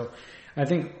morning. So I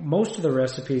think most of the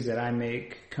recipes that I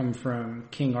make come from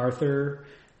King Arthur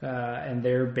and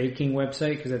their baking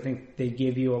website, because I think they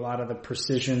give you a lot of the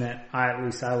precision that at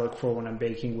least I look for when I'm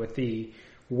baking, with the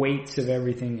weights of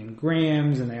everything in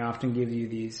grams, and they often give you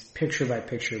these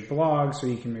picture-by-picture blogs so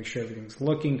you can make sure everything's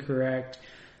looking correct.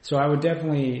 So I would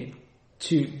definitely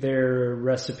toot their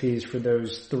recipes for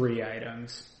those 3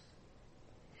 items.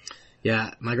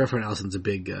 Yeah, my girlfriend Allison's a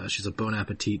big, she's a Bon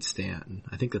Appetit stan.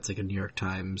 I think that's like a New York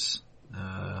Times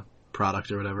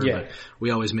product or whatever. Yeah. But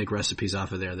we always make recipes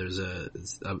off of there. There's a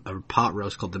pot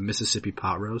roast called the Mississippi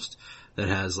pot roast that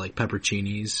has like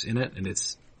pepperoncinis in it, and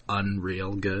it's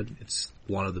unreal good. It's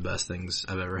one of the best things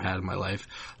I've ever had in my life.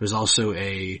 There's also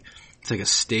it's like a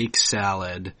steak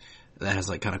salad that has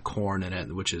like kind of corn in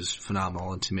it, which is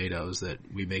phenomenal, and tomatoes that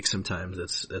we make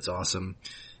sometimes. That's awesome.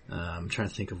 I'm trying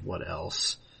to think of what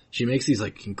else. She makes these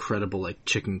like incredible like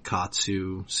chicken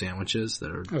katsu sandwiches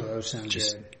that are those sound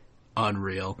just good.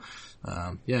 Unreal.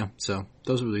 Yeah, so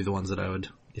those would be the ones that I would,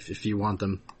 if you want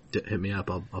them, hit me up.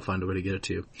 I'll find a way to get it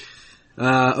to you.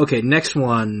 Okay, next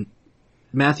one.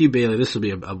 Matthew Bailey, this will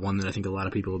be a one that I think a lot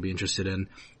of people will be interested in.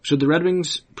 Should the Red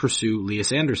Wings pursue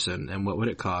Lias Andersson, and what would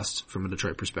it cost from a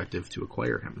Detroit perspective to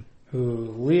acquire him?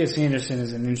 Lias Andersson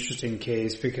is an interesting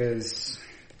case because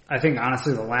I think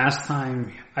honestly the last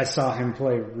time I saw him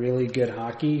play really good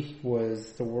hockey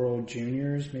was the World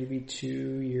Juniors maybe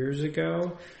 2 years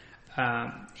ago.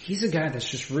 He's a guy that's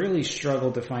just really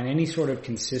struggled to find any sort of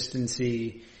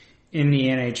consistency in the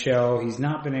NHL. He's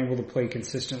not been able to play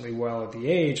consistently well at the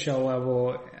AHL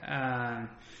level. I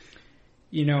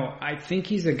think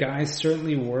he's a guy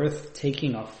certainly worth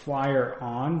taking a flyer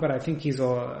on, but I think he's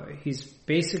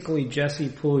basically Jesse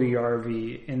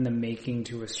Puljujarvi in the making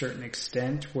to a certain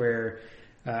extent, where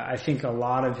I think a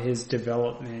lot of his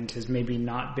development has maybe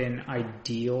not been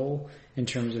ideal in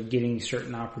terms of getting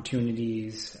certain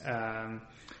opportunities.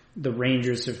 The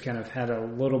Rangers have kind of had a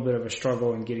little bit of a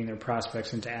struggle in getting their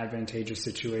prospects into advantageous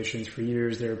situations. For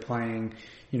years they were playing,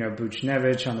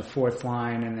 Buchnevich on the 4th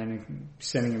line and then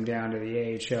sending him down to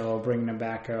the AHL, bringing him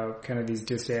back up, kind of these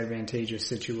disadvantageous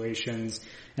situations.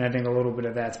 And I think a little bit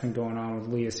of that's been going on with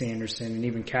Lias Andersson and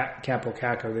even Kaapo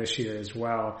Kakko this year as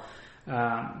well.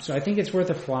 So I think it's worth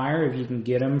a flyer if you can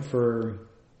get him for,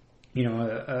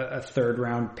 a 3rd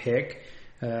round pick.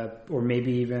 Or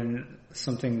maybe even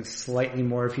something slightly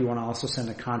more if you want to also send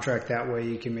a contract that way.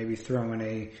 You can maybe throw in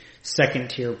a 2nd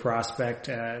tier prospect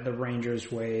the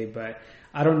Rangers way, but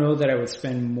I don't know that I would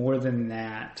spend more than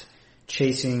that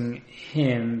chasing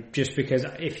him, just because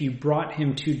if you brought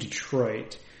him to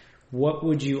Detroit, what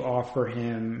would you offer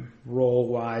him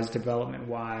role-wise,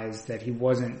 development-wise, that he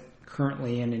wasn't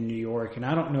currently in New York? And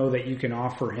I don't know that you can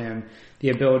offer him the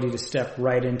ability to step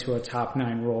right into a top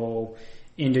 9 role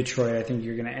in Detroit. I think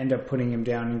you're going to end up putting him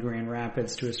down in Grand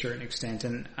Rapids to a certain extent,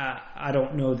 and I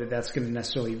don't know that that's going to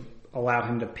necessarily allow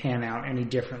him to pan out any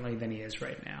differently than he is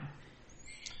right now.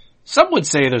 Some would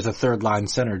say there's a 3rd-line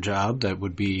center job that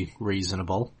would be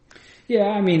reasonable. Yeah,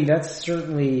 I mean, that's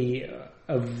certainly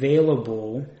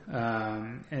available,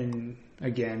 and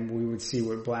again, we would see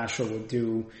what Blashill would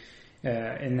do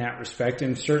in that respect,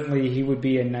 and certainly he would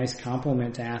be a nice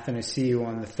complement to Athanasiou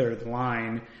on the 3rd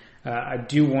line. I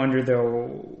do wonder,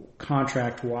 though,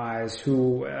 contract-wise,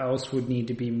 who else would need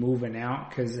to be moving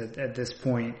out, because at this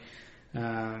point,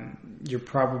 you're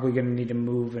probably going to need to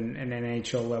move an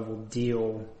NHL-level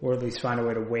deal, or at least find a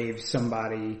way to waive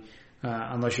somebody,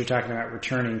 unless you're talking about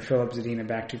returning Philip Zadina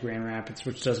back to Grand Rapids,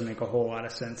 which doesn't make a whole lot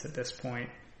of sense at this point.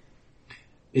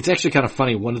 It's actually kind of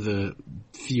funny. One of the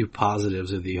few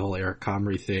positives of the whole Eric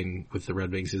Comrie thing with the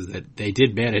Red Wings is that they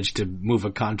did manage to move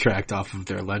a contract off of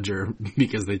their ledger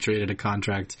because they traded a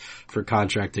contract for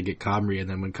contract to get Comrie, and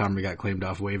then when Comrie got claimed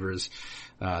off waivers,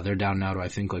 they're down now to I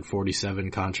think like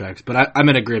 47 contracts. But I'm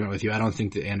in agreement with you. I don't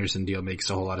think the Anderson deal makes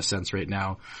a whole lot of sense right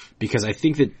now because I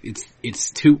think that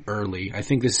it's too early. I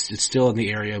think it's still in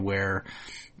the area where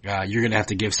you're going to have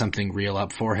to give something real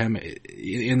up for him.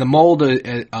 In the mold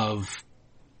of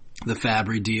the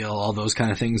Fabry deal, all those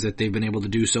kind of things that they've been able to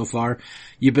do so far,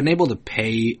 you've been able to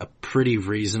pay a pretty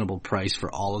reasonable price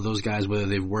for all of those guys, whether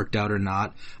they've worked out or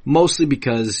not, mostly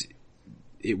because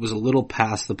it was a little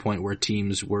past the point where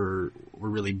teams were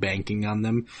really banking on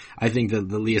them. I think that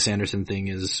the Elias Anderson thing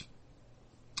is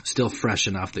still fresh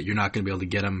enough that you're not going to be able to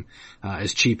get him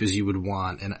as cheap as you would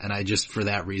want. And I just, for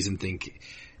that reason, think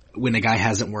when a guy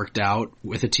hasn't worked out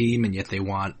with a team and yet they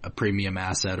want a premium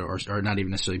asset or not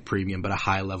even necessarily premium, but a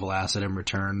high level asset in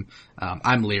return,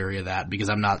 I'm leery of that because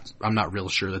I'm not real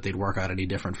sure that they'd work out any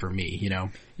different for me, you know?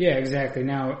 Yeah, exactly.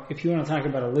 Now, if you want to talk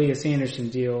about a Elias Anderson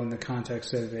deal in the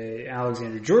context of a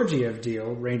Alexander Georgiev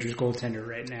deal, Rangers goaltender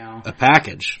right now. A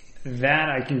package. That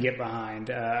I can get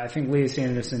behind. I think Elias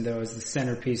Anderson, though, as the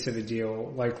centerpiece of a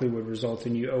deal, likely would result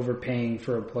in you overpaying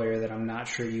for a player that I'm not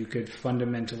sure you could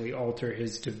fundamentally alter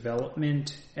his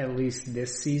development, at least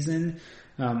this season,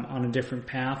 on a different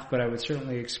path. But I would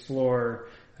certainly explore,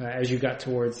 as you got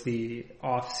towards the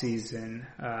off season,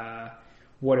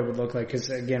 what it would look like. Because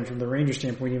again, from the Rangers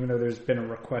standpoint, even though there's been a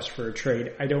request for a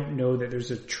trade, I don't know that there's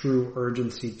a true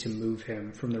urgency to move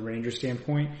him from the Rangers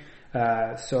standpoint.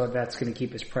 So that's going to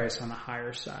keep his price on the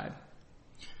higher side.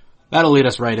 That'll lead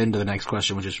us right into the next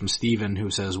question, which is from Steven, who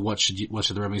says, what should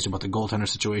the Red Wings do about the goaltender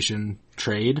situation?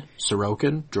 Trade?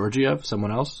 Sorokin? Georgiev?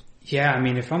 Someone else? Yeah, I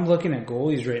mean, if I'm looking at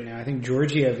goalies right now, I think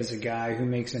Georgiev is a guy who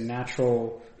makes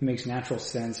natural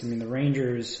sense. I mean, the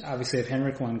Rangers obviously have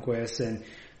Henrik Lundqvist, and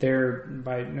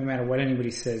no matter what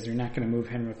anybody says, they're not going to move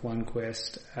Henrik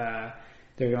Lundqvist.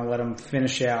 They're going to let him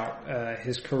finish out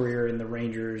his career in the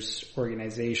Rangers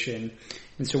organization.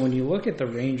 And so when you look at the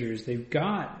Rangers, they've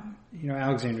got,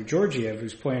 Alexander Georgiev,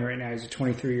 who's playing right now. He's a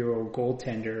 23-year-old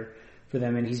goaltender for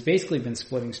them, and he's basically been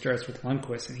splitting starts with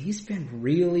Lundqvist, and he's been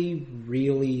really,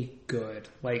 really good.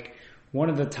 Like one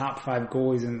of the top 5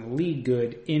 goalies in the league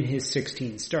good in his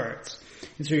 16 starts.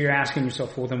 And so you're asking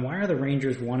yourself, well, then why are the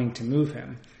Rangers wanting to move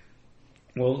him?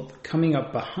 Well, coming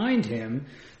up behind him,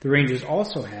 the Rangers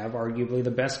also have arguably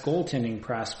the best goaltending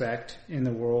prospect in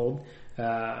the world,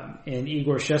 in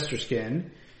Igor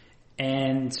Shesterkin.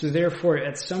 And so therefore,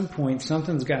 at some point,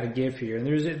 something's got to give here. And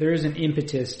there is an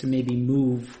impetus to maybe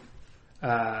move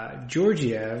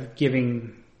Georgiev,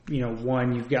 giving,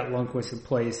 one, you've got Lundqvist in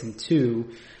place, and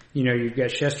two, you've got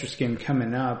Shesterkin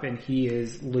coming up, and he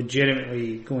is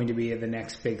legitimately going to be the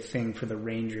next big thing for the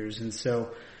Rangers. And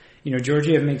so,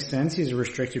 Georgiev makes sense. He's a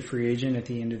restricted free agent at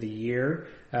the end of the year.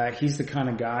 He's the kind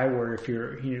of guy where if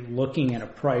you're looking at a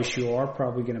price, you are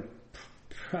probably going to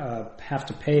have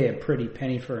to pay a pretty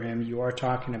penny for him. You are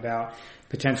talking about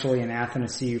potentially an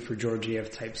Athanasiou for Georgiev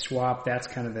type swap. That's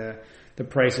kind of the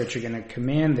price that you're going to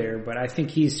command there. But I think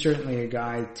he's certainly a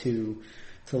guy to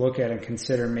look at and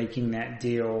consider making that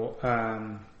deal,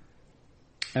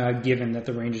 given that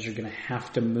the Rangers are going to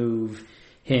have to move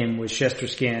him, with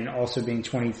Shesterkin also being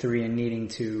 23 and needing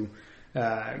to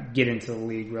get into the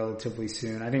league relatively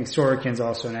soon. I think Sorokin's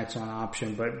also an excellent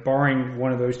option, but barring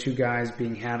one of those two guys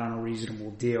being had on a reasonable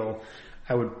deal,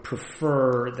 I would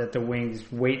prefer that the Wings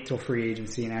wait till free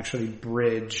agency and actually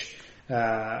bridge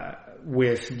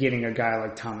with getting a guy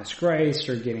like Thomas Greiss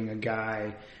or getting a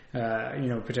guy,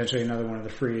 potentially another one of the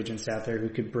free agents out there who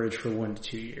could bridge for 1 to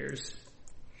 2 years.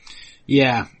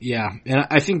 Yeah. And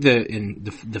I think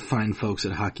the fine folks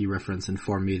at Hockey Reference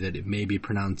informed me that it may be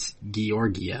pronounced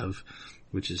Georgiev,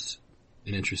 which is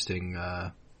an interesting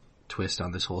twist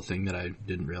on this whole thing that I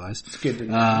didn't realize. It's good to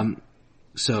know.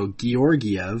 So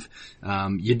Georgiev,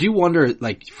 you do wonder,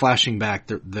 like, flashing back,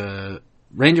 the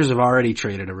Rangers have already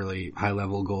traded a really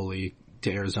high-level goalie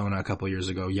to Arizona a couple years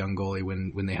ago, young goalie,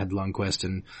 when they had Lundqvist,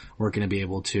 and weren't going to be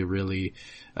able to really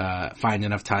find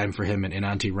enough time for him and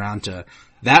Antti Raanta.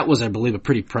 That was, I believe, a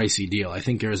pretty pricey deal. I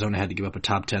think Arizona had to give up a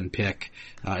top 10 pick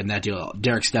in that deal.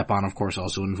 Derek Stepan, of course,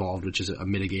 also involved, which is a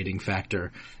mitigating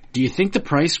factor. Do you think the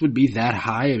price would be that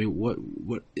high? I mean, what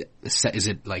is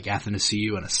it, like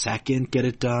Athanasiou in a second get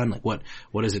it done? Like what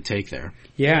does it take there?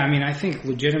 Yeah, I mean, I think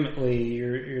legitimately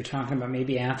you're talking about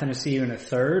maybe Athanasiou in a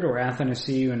third, or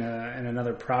Athanasiou in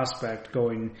another prospect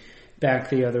going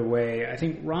back the other way. I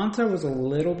think Raanta was a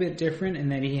little bit different in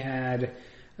that he had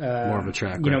more of a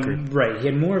track record. Right. He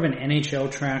had more of an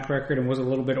NHL track record and was a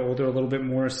little bit older, a little bit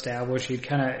more established. He'd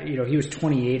kind of, he was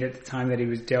 28 at the time that he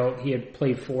was dealt. He had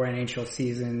played 4 NHL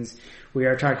seasons. We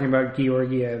are talking about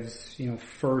Georgiev's,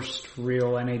 first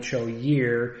real NHL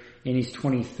year, and he's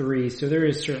 23. So there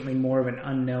is certainly more of an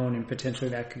unknown, and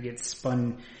potentially that could get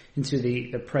spun into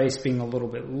the price being a little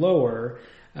bit lower.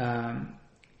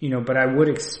 But I would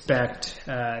expect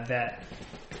that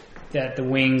that the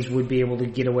Wings would be able to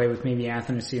get away with maybe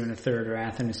Athanasiou in a third or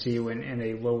Athanasiou and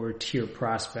a lower tier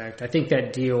prospect. I think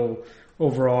that deal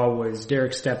overall was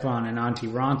Derek Stepan and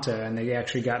Antti Ranta, and they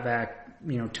actually got back,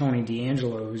 Tony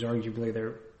DeAngelo, who's arguably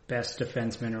their best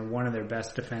defenseman or one of their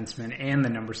best defensemen, and the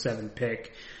number 7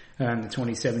 pick in the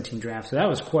 2017 draft. So that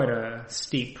was quite a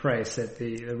steep price that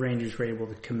the Rangers were able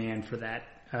to command for that,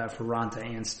 for Ranta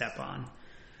and Stepan.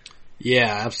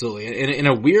 Yeah, absolutely. In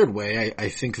a weird way, I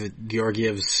think that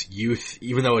Georgiev's youth,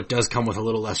 even though it does come with a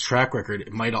little less track record,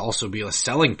 it might also be a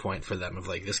selling point for them of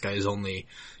like, this guy is only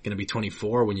going to be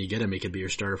 24 when you get him. He could be your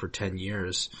starter for 10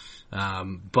 years.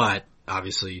 But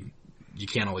obviously you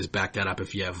can't always back that up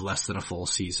if you have less than a full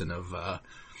season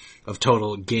of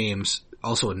total games.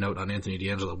 Also a note on Anthony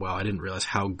DeAngelo. Wow, I didn't realize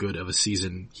how good of a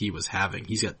season he was having.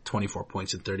 He's got 24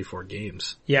 points in 34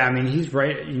 games. Yeah, I mean, he's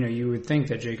right. You would think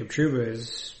that Jacob Trouba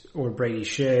is, or Brady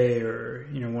Shea or,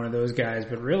 one of those guys.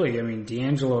 But really, I mean,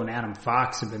 DeAngelo and Adam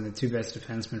Fox have been the 2 best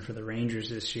defensemen for the Rangers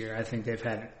this year. I think they've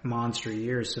had monster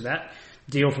years. So that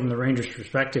deal from the Rangers'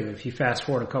 perspective, if you fast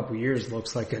forward a couple years,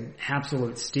 looks like an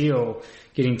absolute steal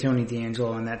getting Tony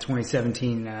DeAngelo in that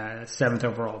 2017 7th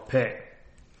overall pick.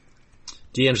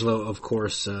 DeAngelo, of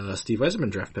course, Steve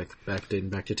Yzerman draft pick dating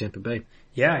back to Tampa Bay.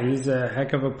 Yeah, he's a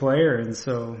heck of a player. And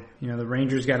so, the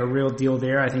Rangers got a real deal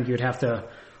there. I think you'd have to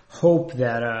hope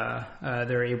that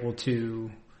they're able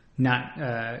to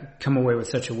not come away with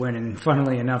such a win. And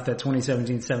funnily enough, that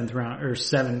 2017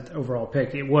 7th overall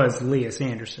pick, it was Lias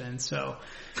Andersson. So,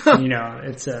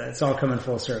 it's all coming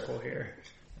full circle here.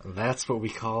 That's what we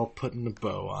call putting a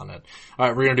bow on it. All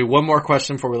right, we're going to do one more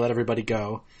question before we let everybody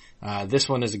go. This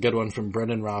one is a good one from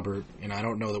Brendan Robert, and I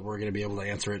don't know that we're going to be able to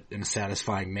answer it in a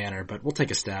satisfying manner, but we'll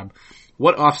take a stab.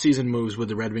 What off-season moves would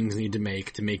the Red Wings need to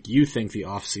make you think the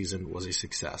off-season was a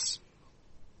success?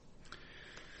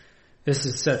 This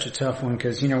is such a tough one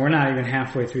because, we're not even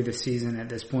halfway through the season at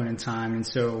this point in time, and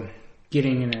so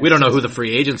getting in we don't know who the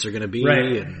free agents are going to be.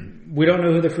 Right. We don't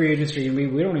know who the free agents are going to be.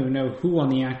 We don't even know who on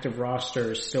the active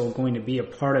roster is still going to be a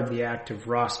part of the active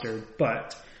roster,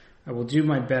 but I will do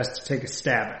my best to take a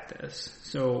stab at this.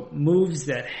 So moves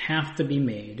that have to be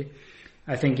made.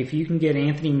 I think if you can get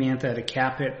Anthony Mantha at a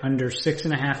cap hit under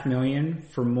 $6.5 million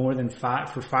for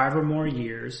for 5 or more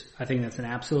years, I think that's an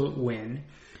absolute win.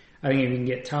 I think if you can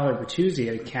get Tyler Bertuzzi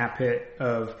at a cap hit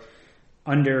of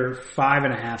under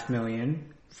 $5.5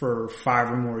 million for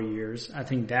 5 or more years, I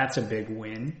think that's a big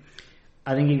win.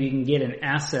 I think if you can get an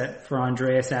asset for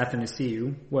Andreas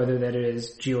Athanasiou, whether that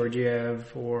is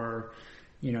Georgiev or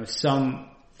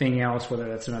something else, whether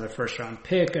that's another first round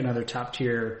pick, another top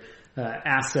tier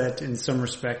asset in some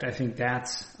respect, I think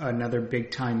that's another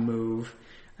big time move.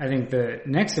 I think the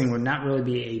next thing would not really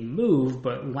be a move,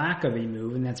 but lack of a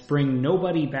move, and that's bring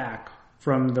nobody back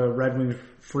from the Red Wings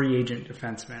free agent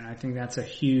defenseman. I think that's a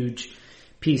huge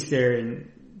piece there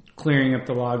in clearing up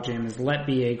the logjam is let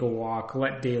Biega walk,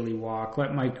 let Daly walk,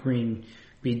 let Mike Green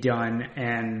be done,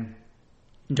 and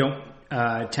don't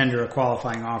tender a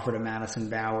qualifying offer to Madison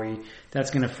Bowie. That's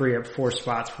going to free up 4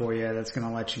 spots for you. That's going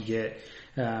to let you get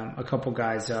a couple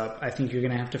guys up. I think you're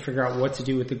going to have to figure out what to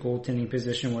do with the goaltending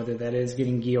position, whether that is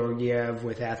getting Georgiev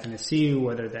with Athanasiou,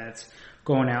 whether that's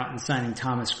going out and signing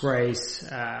Thomas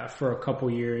Greiss for a couple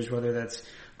years, whether that's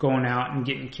going out and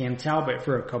getting Cam Talbot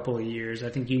for a couple of years. I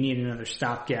think you need another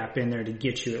stopgap in there to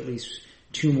get you at least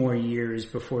 2 more years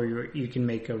before you can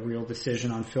make a real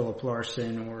decision on Philip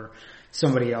Larson or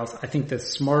somebody else. I think the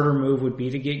smarter move would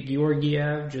be to get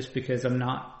Georgiev just because I'm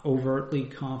not overtly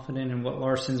confident in what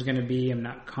Larson's going to be. I'm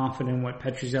not confident in what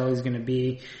Petruzzelli's going to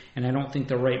be. And I don't think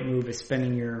the right move is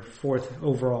spending your 4th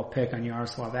overall pick on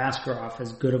Yaroslav Askarov,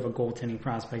 as good of a goaltending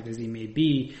prospect as he may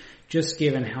be, just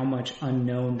given how much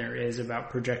unknown there is about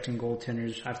projecting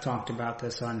goaltenders. I've talked about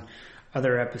this on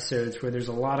other episodes where there's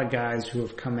a lot of guys who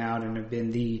have come out and have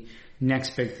been the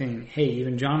next big thing. Hey,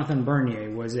 even Jonathan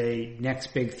Bernier was a next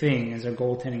big thing as a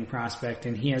goaltending prospect,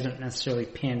 and he hasn't necessarily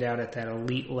panned out at that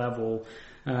elite level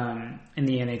in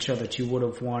the NHL that you would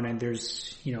have wanted.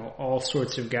 There's, all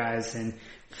sorts of guys. In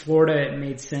Florida, it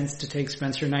made sense to take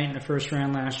Spencer Knight in the first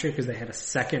round last year because they had a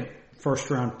second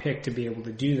first-round pick to be able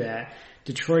to do that.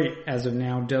 Detroit, as of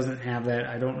now, doesn't have that.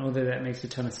 I don't know that that makes a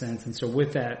ton of sense. And so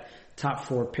with that top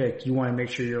 4 pick, you want to make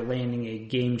sure you're landing a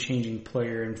game-changing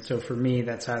player. And so for me,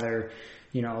 that's either,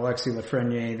 Alexis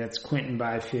Lafreniere, that's Quentin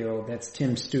Byfield, that's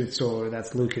Tim Stützle, or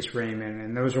that's Lucas Raymond.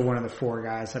 And those are one of the 4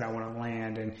 guys that I want to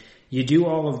land. And you do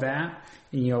all of that,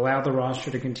 and you allow the roster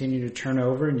to continue to turn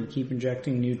over, and you keep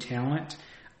injecting new talent,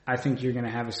 I think you're going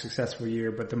to have a successful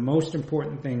year. But the most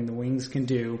important thing the Wings can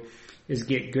do is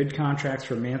get good contracts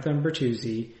for Mantha and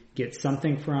Bertuzzi, get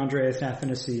something for Andreas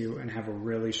Athanasiou, and have a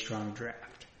really strong draft.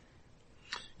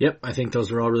 Yep, I think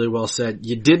those were all really well said.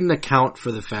 You didn't account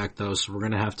for the fact, though, so we're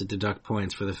going to have to deduct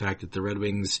points for the fact that the Red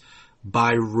Wings,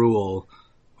 by rule,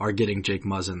 are getting Jake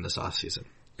Muzzin this offseason.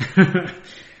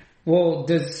 Well,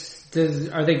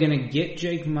 are they going to get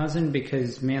Jake Muzzin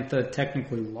because Mantha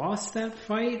technically lost that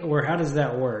fight, or how does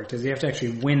that work? Does he have to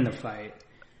actually win the fight?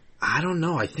 I don't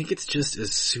know. I think it's just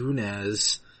as soon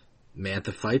as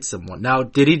Mantha fights someone. Now,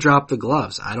 did he drop the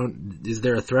gloves? Is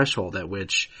there a threshold at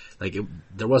which,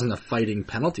 there wasn't a fighting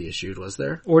penalty issued, was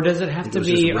there? Or does it have to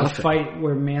be a fight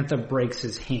where Mantha breaks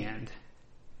his hand?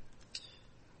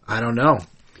 I don't know.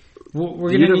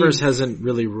 The universe hasn't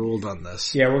really ruled on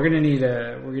this. Yeah, we're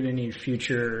gonna need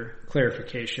future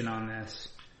clarification on this.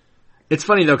 It's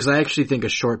funny though, because I actually think a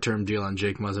short-term deal on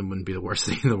Jake Muzzin wouldn't be the worst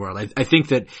thing in the world. I think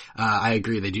that I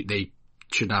agree they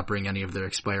should not bring any of their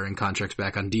expiring contracts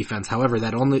back on defense. However,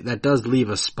 that does leave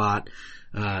a spot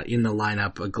in the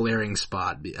lineup, a glaring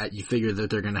spot. You figure that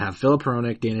they're going to have Filip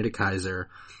Hronek, Danny DeKeyser,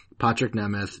 Patrick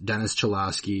Nemeth, Dennis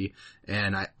Cholowski,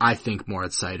 and I think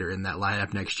Moritz Seider in that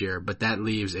lineup next year, but that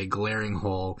leaves a glaring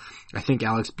hole. I think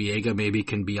Alex Biega maybe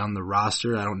can be on the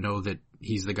roster. I don't know that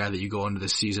he's the guy that you go into the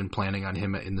season planning on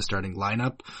him in the starting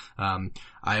lineup.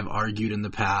 I have argued in the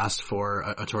past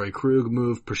for a Torrey Krug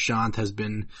move. Prashant has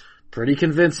been pretty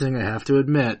convincing, I have to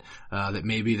admit, that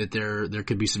maybe that there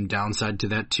could be some downside to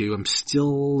that too. I'm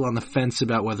still on the fence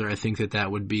about whether I think that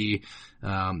would be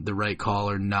the right call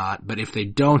or not. But if they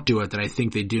don't do it, then I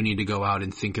think they do need to go out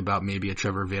and think about maybe a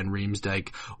Trevor Van Riemsdyk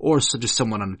or just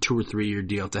someone on a 2 or 3 year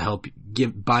deal to help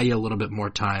buy you a little bit more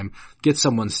time, get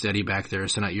someone steady back there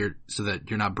so that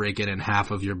you're not breaking in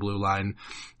half of your blue line.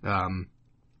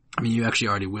 You actually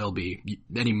already will be.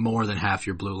 Any more than half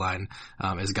your blue line,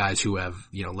 as guys who have,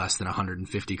 less than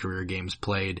 150 career games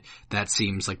played. That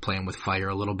seems like playing with fire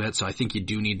a little bit. So I think you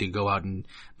do need to go out and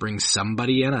bring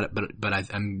somebody in. But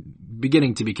I'm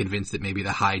beginning to be convinced that maybe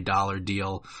the high dollar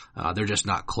deal, they're just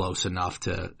not close enough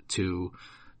to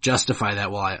justify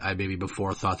that. Well, I maybe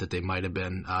before thought that they might have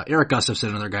been. Eric Gustafsson,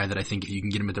 another guy that I think if you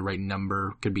can get him at the right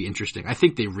number could be interesting. I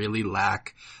think they really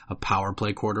lack a power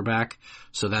play quarterback.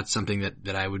 So that's something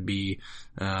that I would be,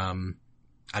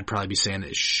 I'd probably be saying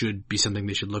it should be something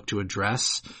they should look to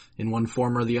address in one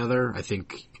form or the other. I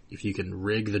think if you can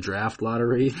rig the draft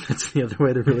lottery, that's the other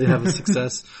way to really have a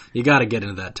success. You gotta get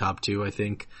into that top 2, I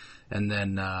think. And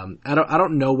then, I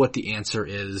don't know what the answer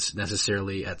is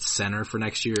necessarily at center for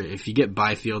next year. If you get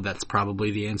Byfield, that's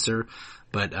probably the answer.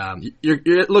 But,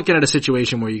 you're looking at a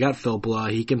situation where you got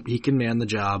Filppula. He can man the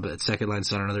job at second line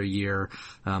center another year,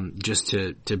 just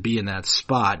to be in that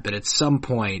spot. But at some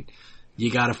point, you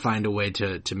gotta find a way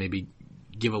to maybe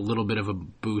give a little bit of a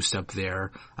boost up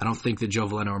there. I don't think that Joe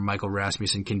Veleno or Michael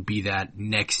Rasmussen can be that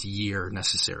next year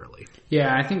necessarily.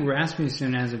 Yeah, I think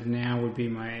Rasmussen as of now would be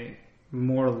my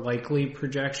more likely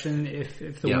projection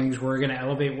if the Wings were going to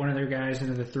elevate one of their guys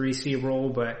into the 3C role,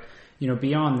 but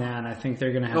beyond that, I think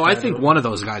they're going to have. I think one of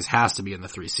those guys has to be in the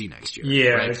 3C next year.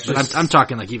 Yeah, right? But I'm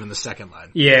talking like even the second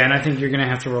line. Yeah, and I think you're going to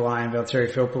have to rely on Valtteri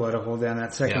Filppula to hold down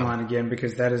that second line again,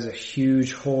 because that is a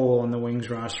huge hole in the Wings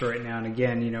roster right now. And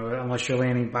again, unless you're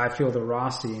landing Byfield or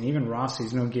Rossi, and even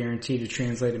Rossi's no guarantee to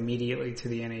translate immediately to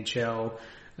the NHL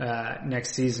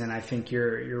next season, I think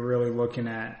you're really looking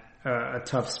at a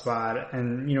tough spot.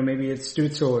 And, maybe it's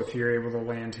Stützle if you're able to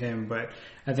land him, but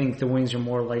I think the Wings are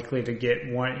more likely to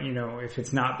get one, if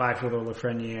it's not Byfield or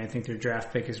Lafreniere, I think their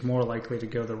draft pick is more likely to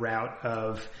go the route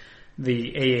of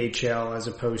the AHL as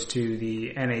opposed to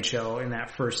the NHL in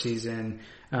that first season.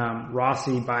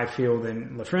 Rossi, Byfield,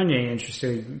 and Lafreniere,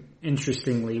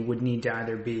 interestingly, would need to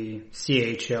either be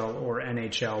CHL or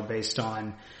NHL based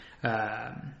on,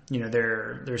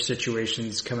 their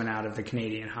situations coming out of the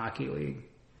Canadian Hockey League.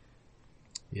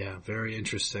 Yeah, very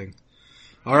interesting.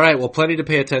 All right, well, plenty to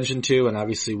pay attention to, and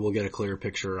obviously we'll get a clearer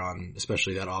picture on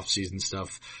especially that off-season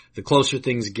stuff the closer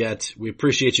things get. We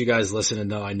appreciate you guys listening,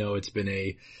 though. I know it's been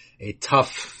a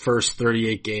tough first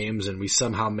 38 games, and we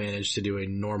somehow managed to do a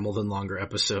normal than longer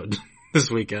episode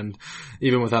this weekend,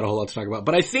 even without a whole lot to talk about.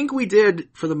 But I think we did,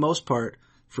 for the most part,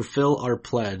 fulfill our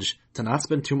pledge to not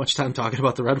spend too much time talking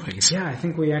about the Red Wings. Yeah, I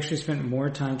think we actually spent more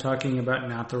time talking about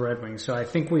not the Red Wings, so I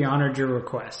think we honored your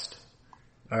request.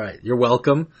 All right, you're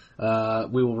welcome.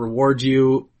 We will reward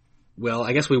you. Well,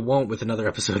 I guess we won't with another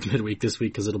episode midweek this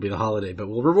week because it'll be the holiday, but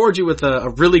we'll reward you with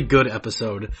a really good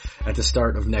episode at the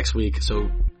start of next week.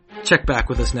 So check back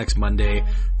with us next Monday.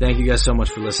 Thank you guys so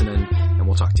much for listening, and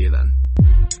we'll talk to you then.